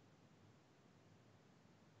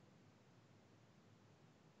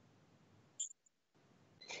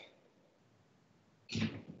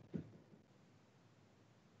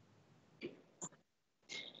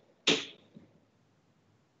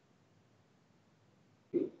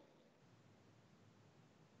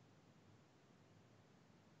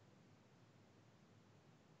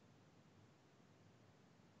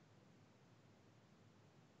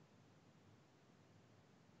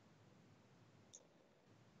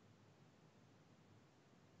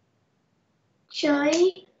 Joy.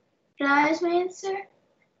 Ra is my answer.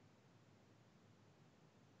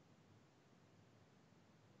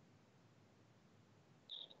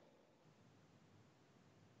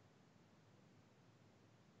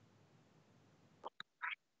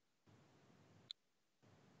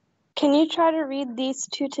 Can you try to read these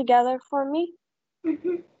two together for me?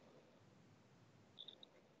 Mm-hmm.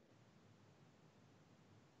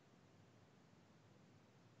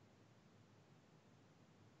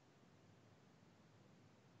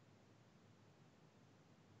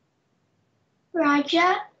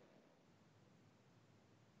 Raja.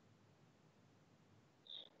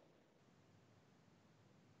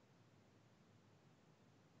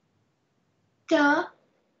 Da.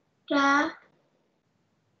 Ra.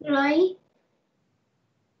 Rai.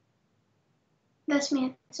 That's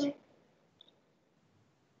my answer.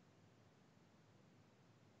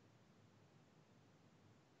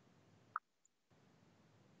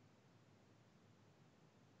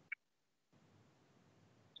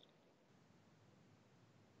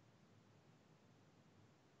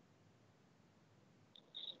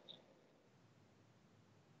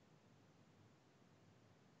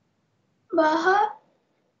 Baha.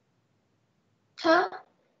 Ta.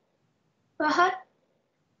 Bahat.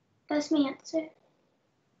 That's my answer.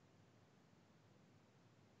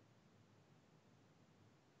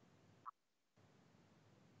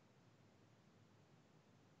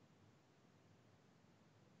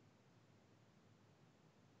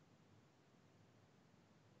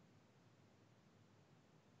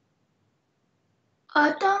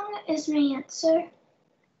 Atang is my answer.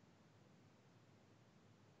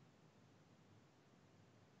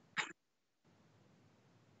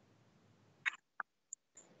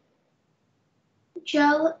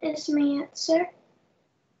 Gel is my answer.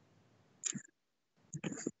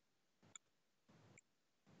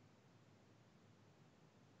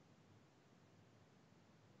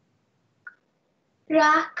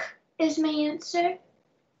 Rak is my answer.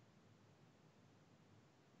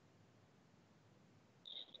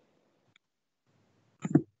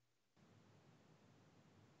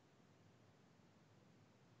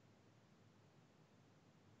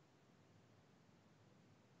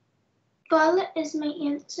 Bal is my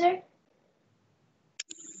answer.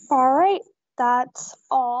 All right, that's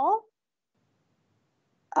all.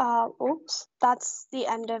 That's the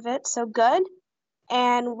end of it. So good.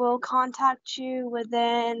 And we'll contact you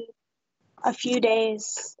within a few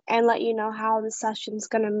days and let you know how the session's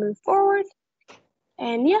going to move forward.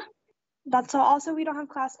 And yeah, that's all. Also, we don't have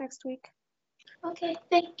class next week. Okay,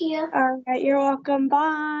 thank you. All right, you're welcome.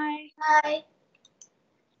 Bye. Bye.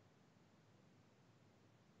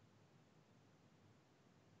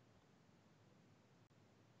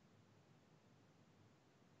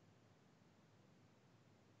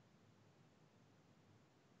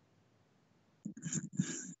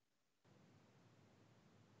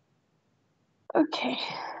 Okay,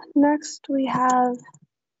 next we have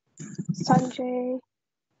Sanjay.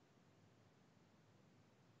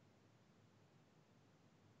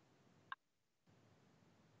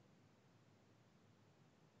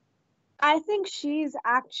 I think she's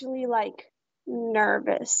actually like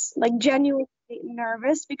nervous, like genuinely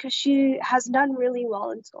nervous because she has done really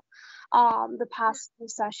well in school. The past two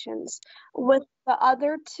sessions. With the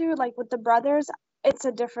other two, like with the brothers, it's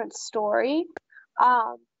a different story.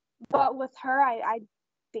 Um, but with her, I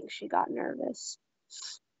think she got nervous.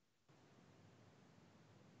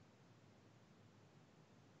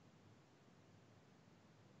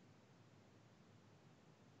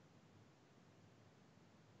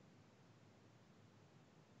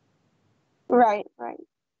 Right, right.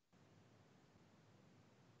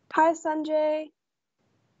 Hi, Sanjay.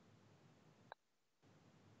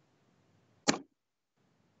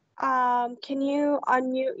 Can you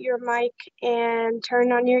unmute your mic and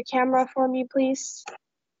turn on your camera for me, please?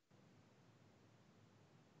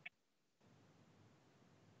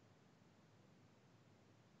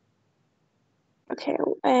 Okay,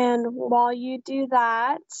 and while you do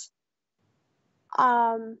that,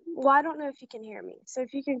 well, I don't know if you can hear me. So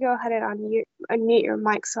if you could go ahead and unmute your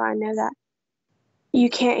mic so I know that. You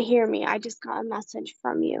can't hear me. I just got a message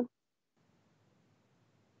from you.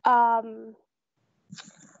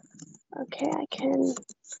 Okay, I can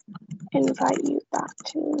invite you back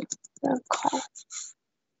to the call.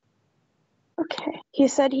 Okay, he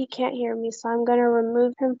said he can't hear me, so I'm gonna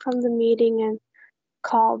remove him from the meeting and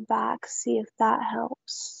call back, see if that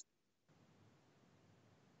helps.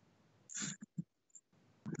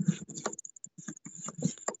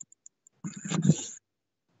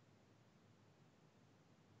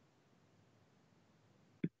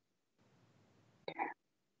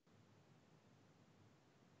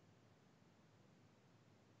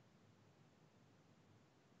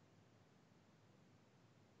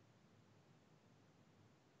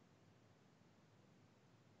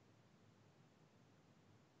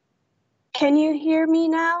 Can you hear me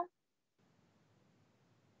now?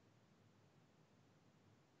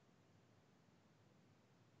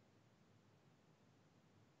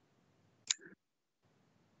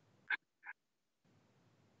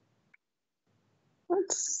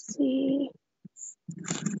 Let's see.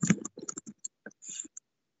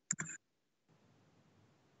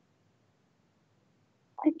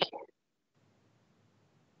 I can't.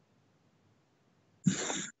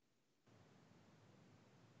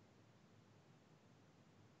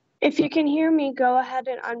 If you can hear me, go ahead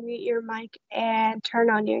and unmute your mic and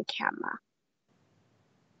turn on your camera.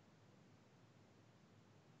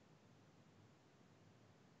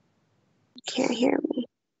 You can't hear me.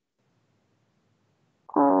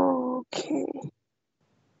 Okay.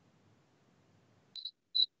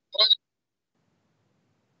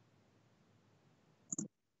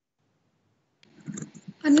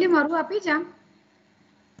 Only મારું આપી જા.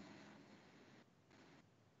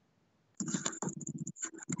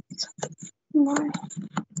 My.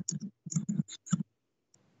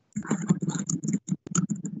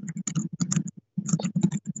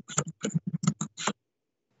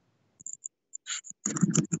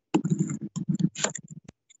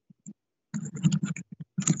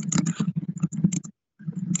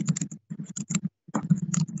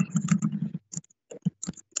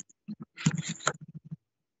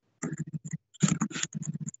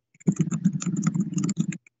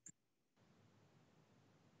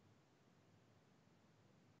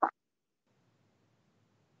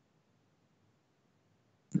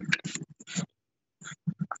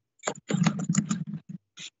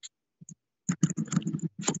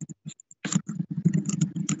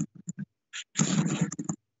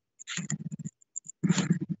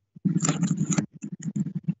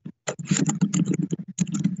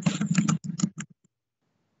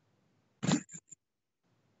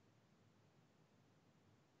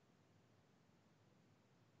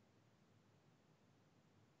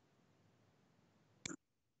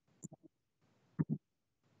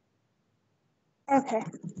 Okay.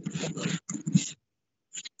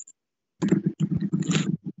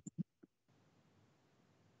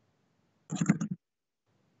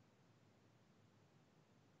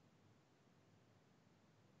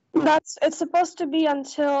 It's supposed to be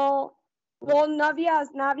until, well,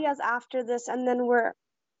 Navia's after this, and then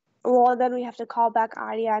then we have to call back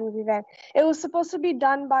Arya and Vivek. It was supposed to be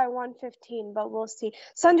done by 1:15, but we'll see.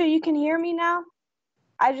 Sandra, you can hear me now?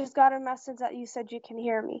 I just got a message that you said you can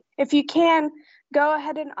hear me. If you can, go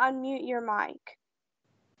ahead and unmute your mic.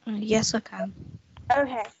 Yes, I can.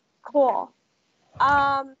 Okay, cool.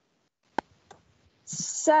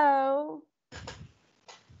 So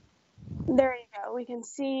there you go. We can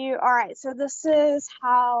see you. All right, so this is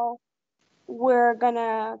how we're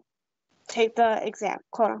gonna take the exam,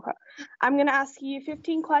 quote unquote. I'm gonna ask you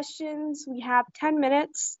 15 questions. We have 10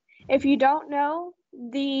 minutes. If you don't know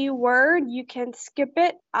the word, you can skip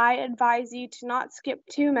it. I advise you to not skip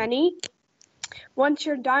too many. Once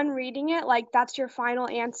you're done reading it, like that's your final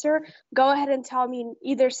answer, go ahead and tell me,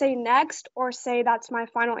 either say next or say that's my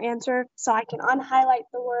final answer, so I can unhighlight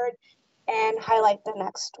the word and highlight the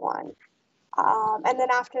next one. And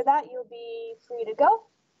then after that, you'll be free to go.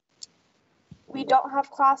 We don't have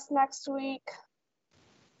class next week.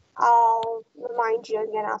 I'll remind you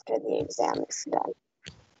again after the exam is done.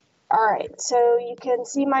 All right, so you can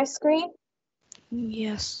see my screen?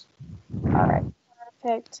 Yes. All right,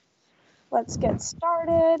 perfect. Let's get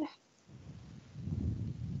started.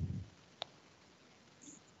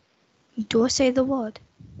 Do I say the word?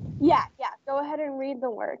 Yeah, go ahead and read the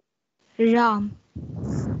word. Ram.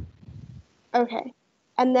 Okay.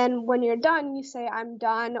 And then when you're done, you say I'm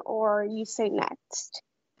done, or you say next.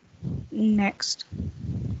 Next.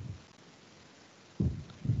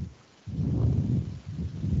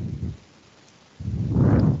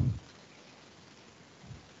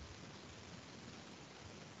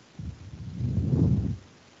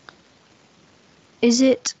 Is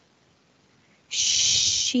it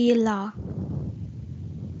Sheila?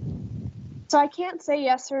 So I can't say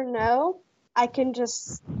yes or no. I can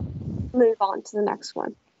just move on to the next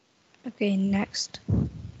one. Okay, next.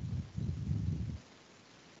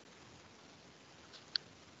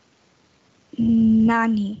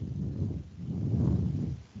 Nani.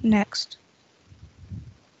 Next.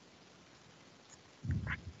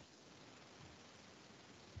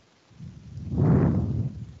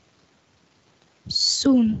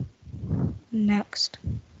 Soon. Next.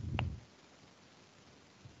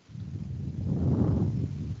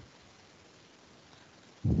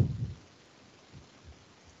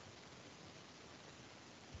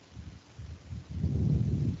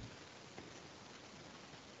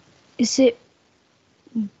 Is it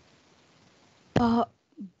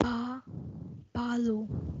Balu?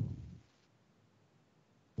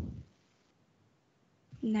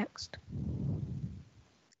 Next.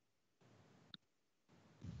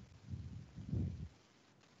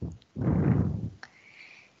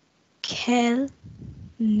 Kel.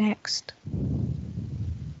 Next.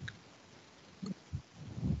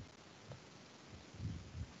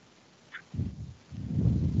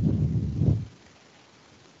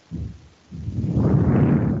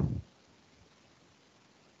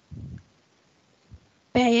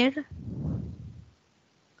 Bear.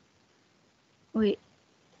 Wait.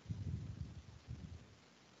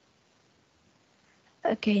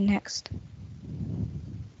 Okay, next.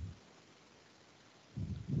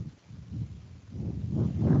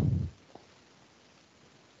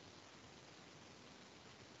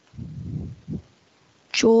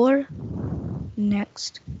 Chore.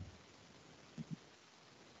 Next.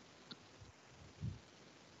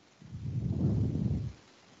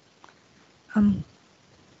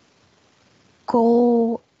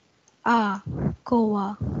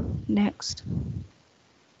 Koa. Next.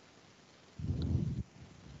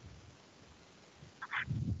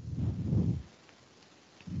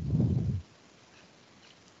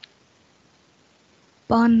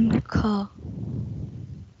 Banka.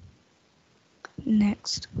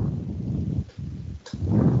 Next.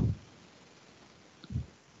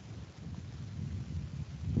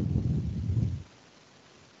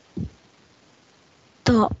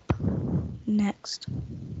 Top. Next.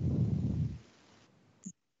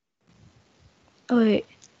 Wait.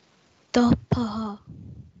 Tapaha.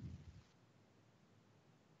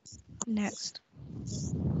 Next.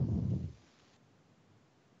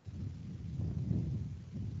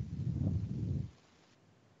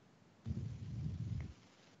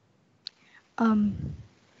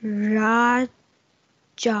 Raja.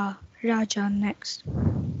 Raja. Next.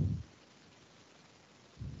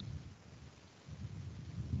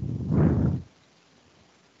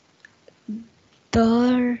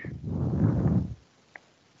 Dar.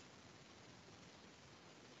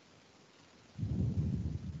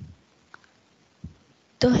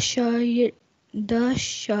 Dasharaya.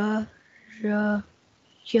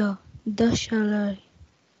 Dasharaya.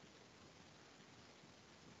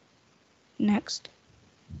 Next.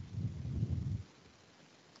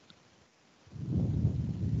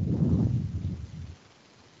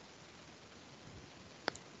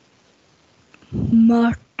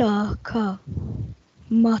 Mataka.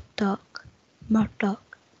 Matak.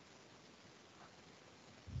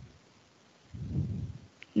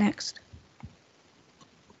 Next.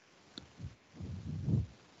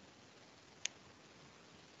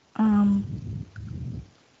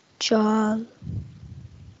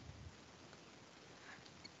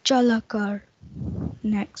 Chalakar.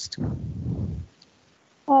 Next.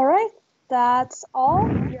 All right, that's all.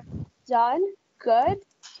 You're done. Good.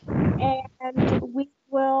 And we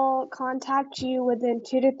will contact you within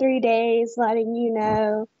 2 to 3 days, letting you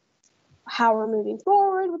know how we're moving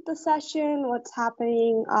forward with the session, what's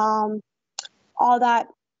happening, all that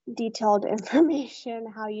detailed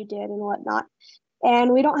information, how you did and whatnot.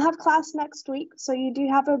 And we don't have class next week, so you do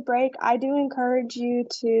have a break. I do encourage you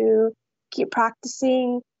to keep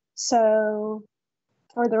practicing, so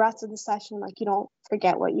for the rest of the session, like, you don't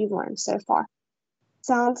forget what you've learned so far.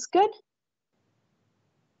 Sounds good?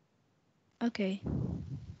 Okay.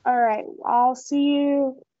 All right, I'll see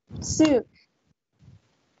you soon.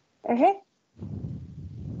 Okay?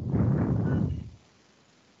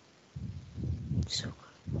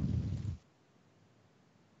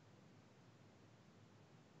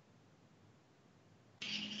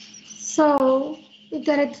 So, if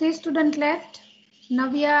there are 3 students left,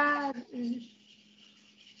 Navya,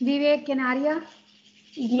 Vivek, and Arya.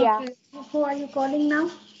 Yeah. Okay. Who are you calling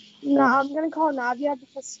now? No, I'm going to call Navya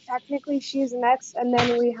because technically she's next, and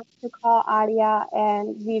then we have to call Arya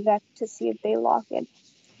and Vivek to see if they log in.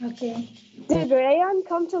 Okay. Did Rayan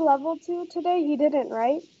come to level 2 today? He didn't,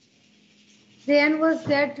 right? Rayan was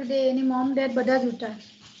there today. Any mom, dad, bada juta.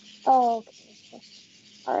 Oh, okay.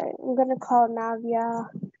 All right, I'm gonna call Navya.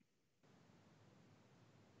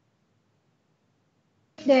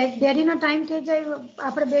 Daddy ना time थे जाए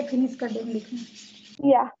आपरे bed finish कर देंगे लिखना.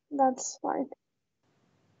 Yeah, that's fine.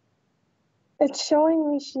 It's showing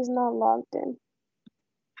me she's not logged in.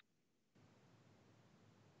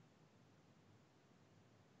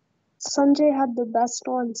 Sanjay had the best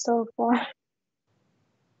one so far.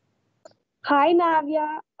 Hi,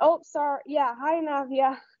 Navya. Oh, sorry. Yeah, hi,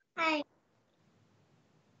 Navya. Hi.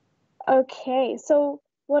 Okay, so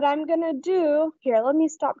what I'm gonna do here, let me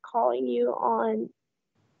stop calling you on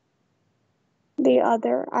the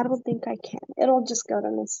other. I don't think I can. It'll just go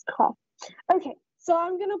to this call. Okay, so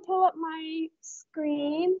I'm gonna pull up my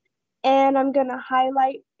screen and I'm gonna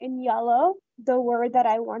highlight in yellow the word that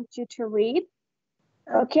I want you to read.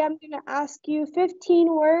 Okay, I'm gonna ask you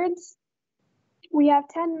 15 words. We have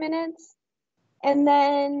 10 minutes and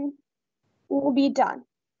then we'll be done.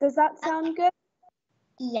 Does that sound good?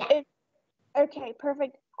 Yeah. Okay,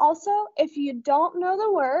 perfect. Also, if you don't know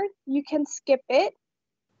the word, you can skip it,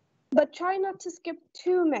 but try not to skip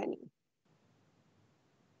too many.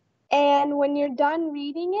 And when you're done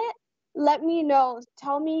reading it, let me know.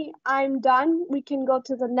 Tell me I'm done. We can go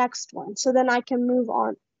to the next one. So then I can move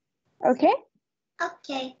on. Okay?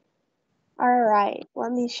 Okay. All right.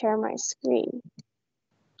 Let me share my screen.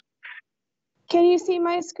 Can you see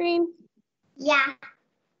my screen? Yeah.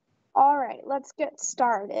 All right. Let's get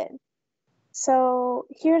started. So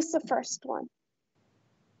here's the first one.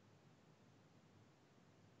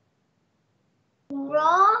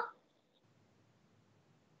 Raw.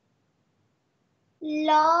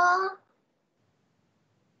 Law.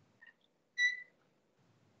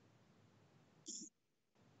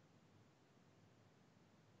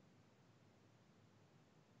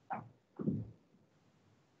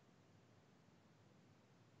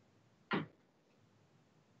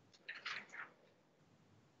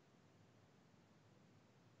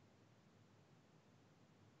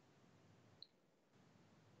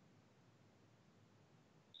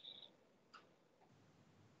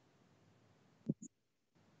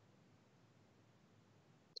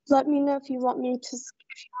 Let me know if you want to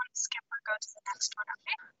skip or go to the next one,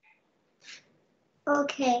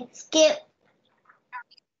 okay? Okay. Skip.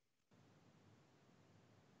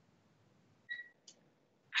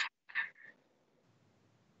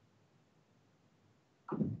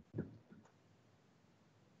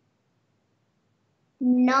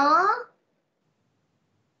 No.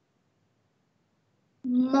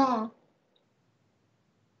 Mo.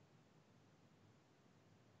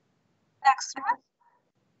 Next one.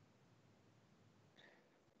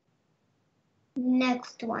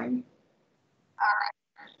 Next one. All right.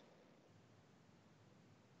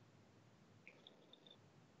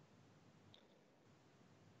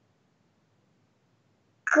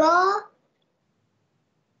 Go.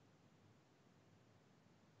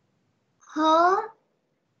 Ho.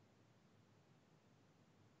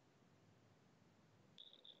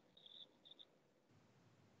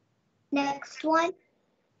 Next one.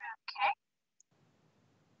 Okay.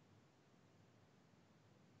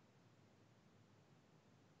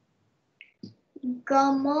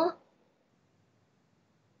 Gamo.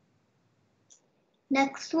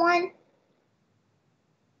 Next one.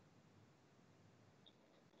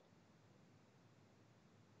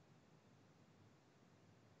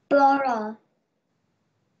 Bora.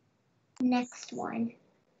 Next one.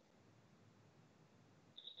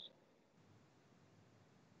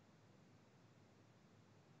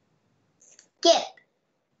 Skip.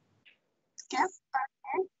 Skip.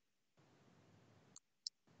 Okay.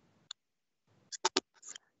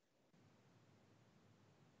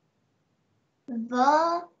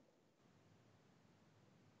 The.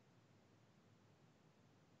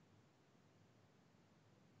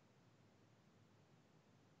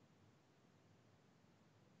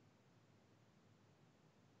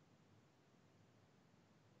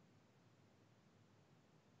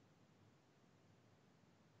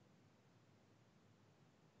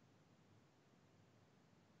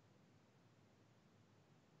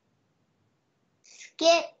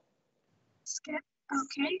 Skip. Skip.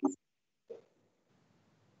 Okay.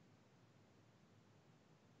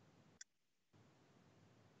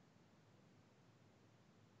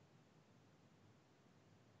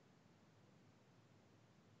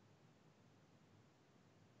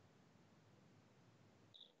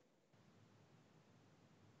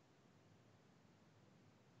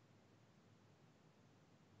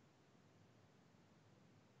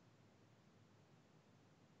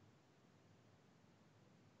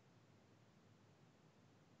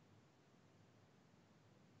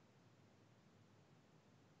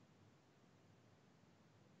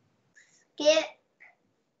 skip,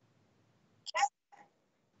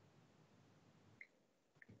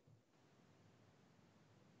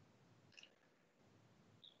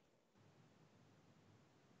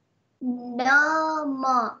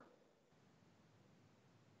 Nama.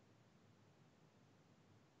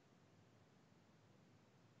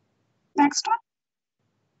 Next one.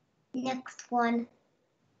 Next one.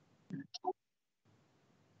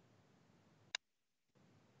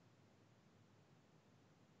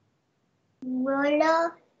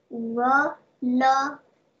 Rolla, rolla.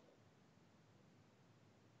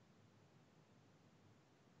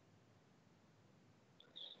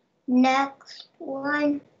 Next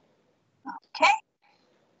one. Okay.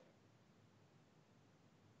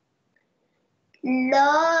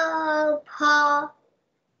 Lapa.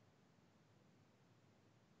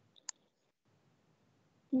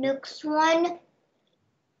 Next one.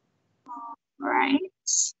 Right.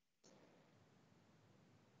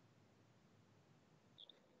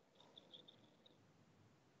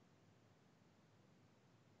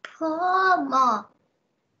 Pama.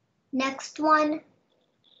 Next one.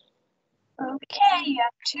 Okay, you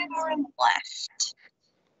have 2 more left.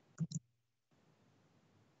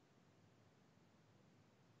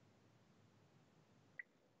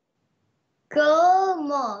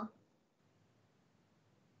 Goma.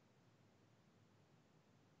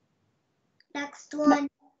 Next one.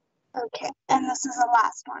 Okay, and this is the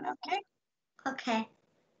last one, okay? Okay.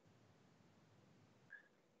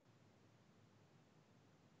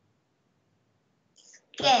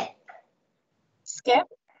 Skip. Skip.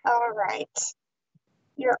 All right.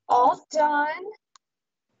 You're all done.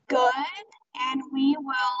 Good. And we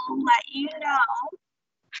will let you know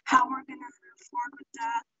how we're going to move forward with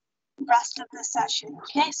the rest of the session.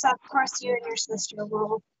 Okay, so of course you and your sister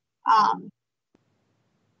will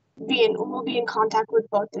we'll be in contact with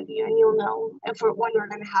both of you, and you'll know when we're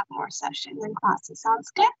going to have more sessions in classes. Sounds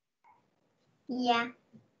good? Yeah.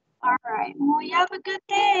 All right. Well, you have a good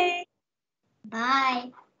day.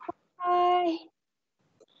 Bye. Bye.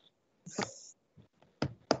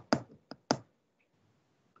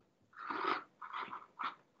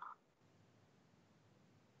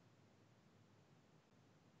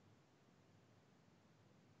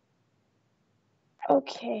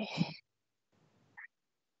 Okay.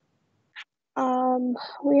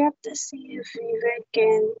 We have to see if Vivek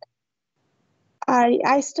and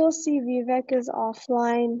I still see Vivek is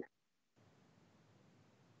offline.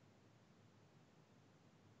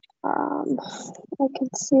 I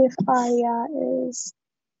can see if Arya is.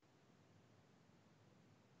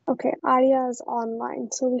 Okay, Arya is online,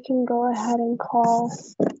 so we can go ahead and call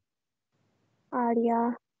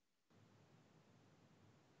Arya.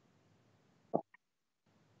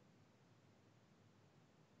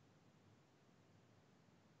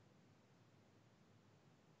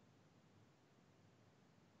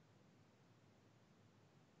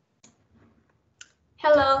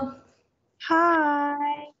 Hello.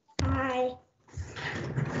 Hi. Hi.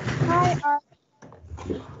 Hi,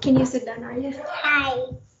 Arya. Can you sit down, Arya?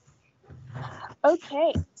 Hi.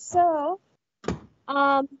 Okay, so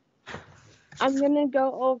I'm gonna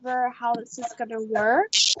go over how this is gonna work.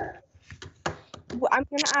 I'm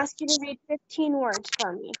gonna ask you to read 15 words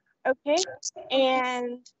for me, okay?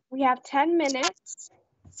 And we have 10 minutes,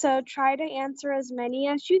 so try to answer as many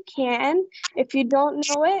as you can. If you don't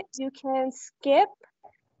know it, you can skip.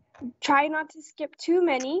 Try not to skip too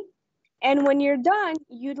many. And when you're done,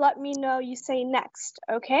 you let me know, you say next,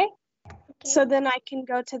 okay? So then I can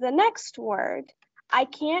go to the next word. I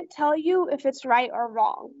can't tell you if it's right or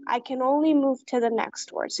wrong. I can only move to the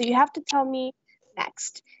next word. So you have to tell me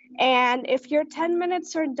next. And if your 10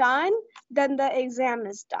 minutes are done, then the exam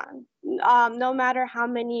is done, no matter how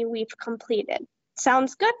many we've completed.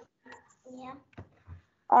 Sounds good? Yeah.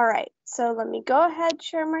 All right, so let me go ahead,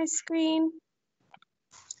 share my screen.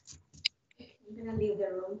 I'm gonna leave the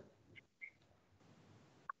room.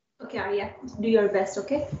 Okay, Arya, do your best,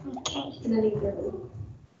 okay? Okay. I'm gonna leave the room.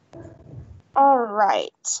 All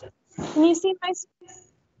right. Can you see my screen?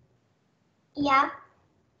 Yeah.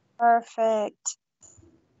 Perfect.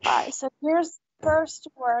 All right, so here's the first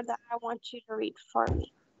word that I want you to read for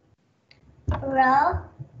me. Ro.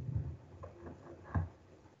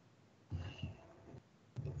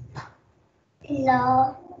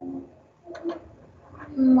 Lo.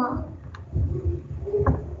 Ma.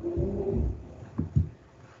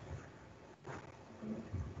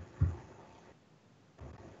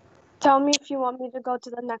 Tell me if you want me to go to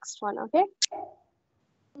the next one, okay?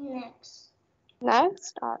 Next.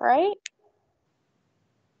 Next, all right.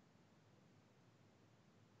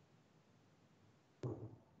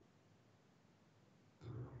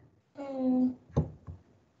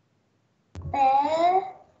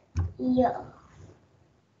 Yeah.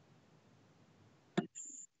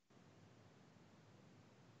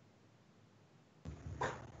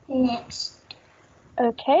 Next.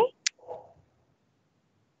 Okay.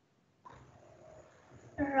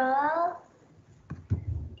 Ra.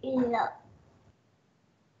 La.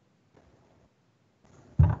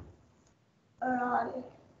 Run.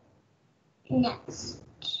 Next.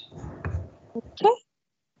 Okay.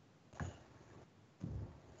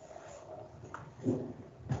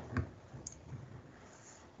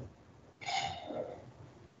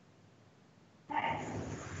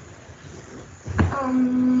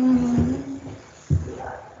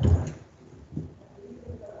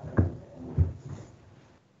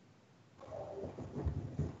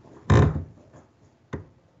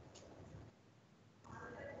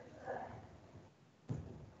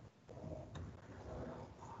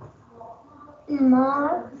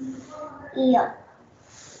 Ma. Yeah.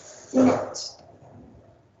 Next.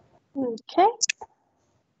 Okay.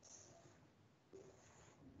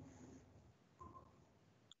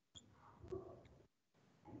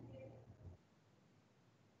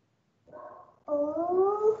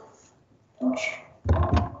 O.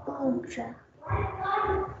 Udra.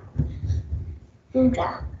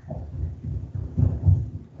 Udra.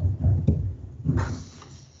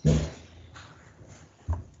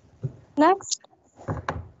 Next.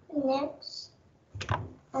 Next.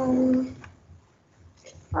 All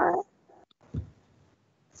right.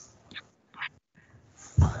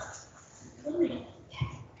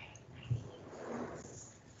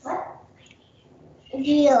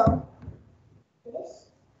 Geo.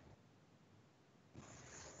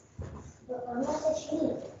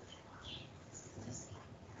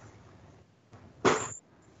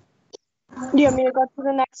 Do you want me to go to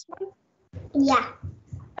the next one? Yeah.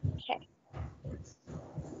 Okay.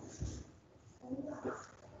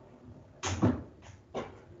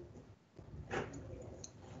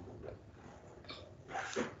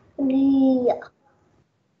 Yeah.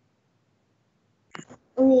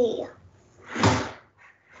 Yeah.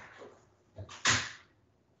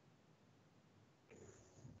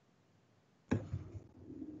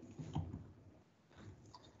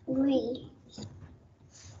 We.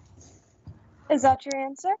 Is that your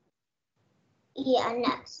answer? Yeah.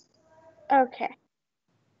 Next. Okay.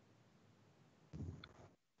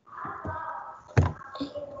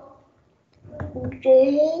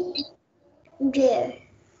 J. J.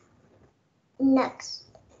 Next.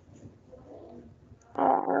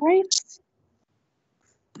 All right.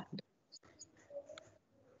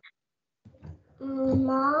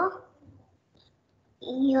 Ma.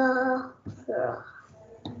 Yeah.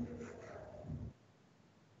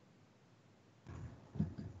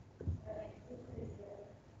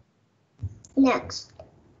 Next.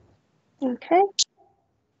 Okay.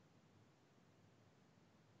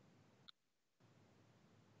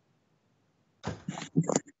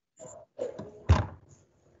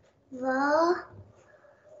 Va.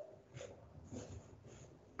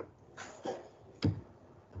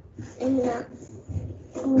 No.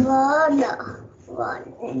 Vada.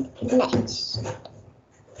 One. Next.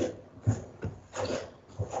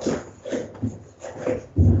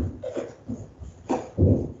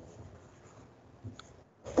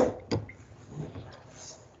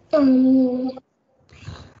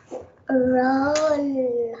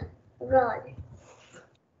 Run. Run.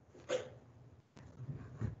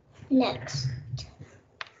 Next.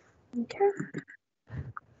 Okay.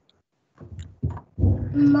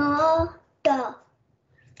 Mother.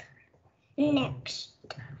 Next.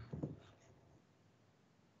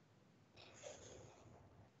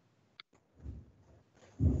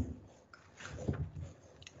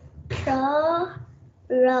 Ra.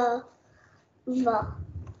 Ra. Va.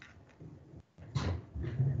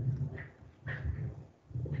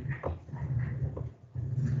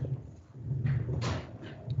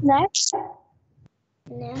 Next.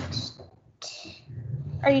 Next.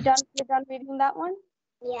 Are you done? You're done reading that one?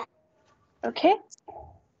 Yeah. Okay.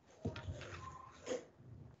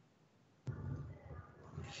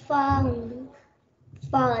 Fun.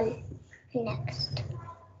 Fun. Next.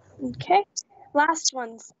 Okay. Last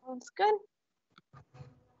one sounds good.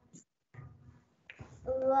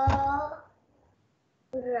 Ra.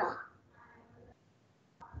 Ra.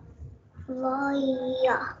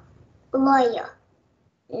 Lawyer. Lawyer.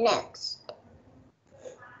 Next.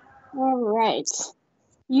 All right.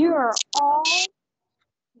 You are all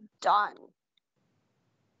done.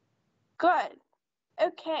 Good.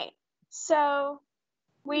 Okay. So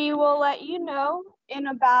we will let you know in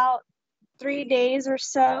about 3 days or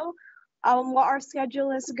so what our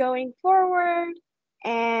schedule is going forward.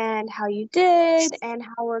 and how you did and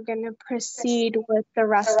how we're going to proceed with the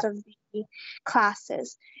rest of the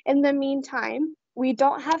classes. In the meantime, we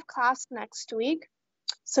don't have class next week,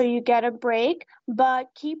 so you get a break, but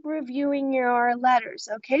keep reviewing your letters,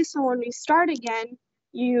 okay? So when we start again,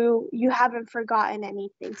 you haven't forgotten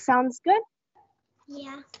anything. Sounds good?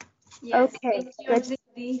 Yeah. Yes. Okay, Thank you, good.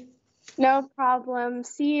 Anjali. No problem.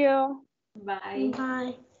 See you. Bye.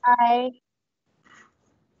 Bye. Bye.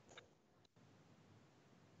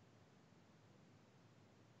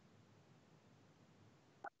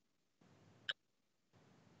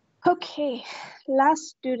 Okay, last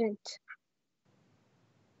student.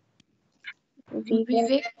 Vivek.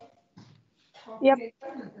 Vivek, Yep.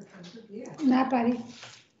 ना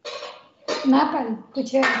पारी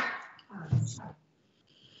कुछ है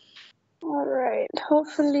All right.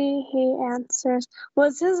 Hopefully he answers.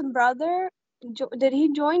 Was his brother, did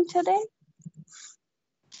he join today?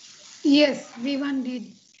 Yes, V1 did.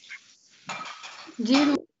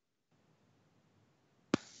 0.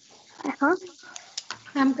 Uh-huh.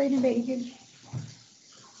 I'm kind of very good.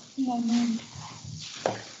 Moment.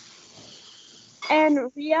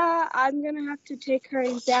 And Ria, I'm going to have to take her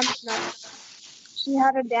exam tonight. She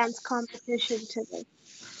had a dance competition today.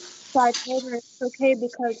 So I told her it's okay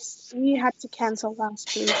because we had to cancel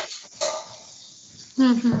last week.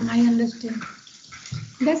 I understand.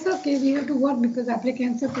 That's okay. We have to work because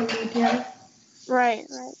applicants are late. Yeah. Right,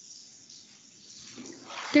 right.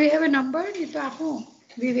 Do you have a number? You to आपको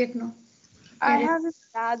विवेक no. I have his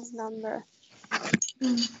dad's number.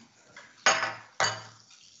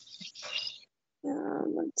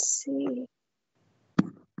 Let's see.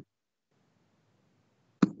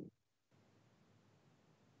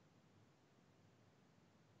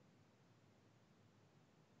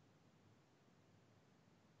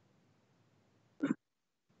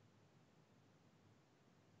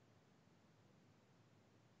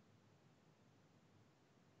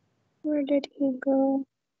 Where did he go?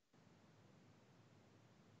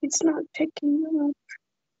 It's not picking up.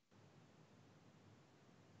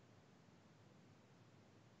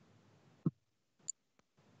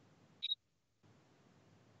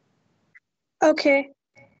 Okay,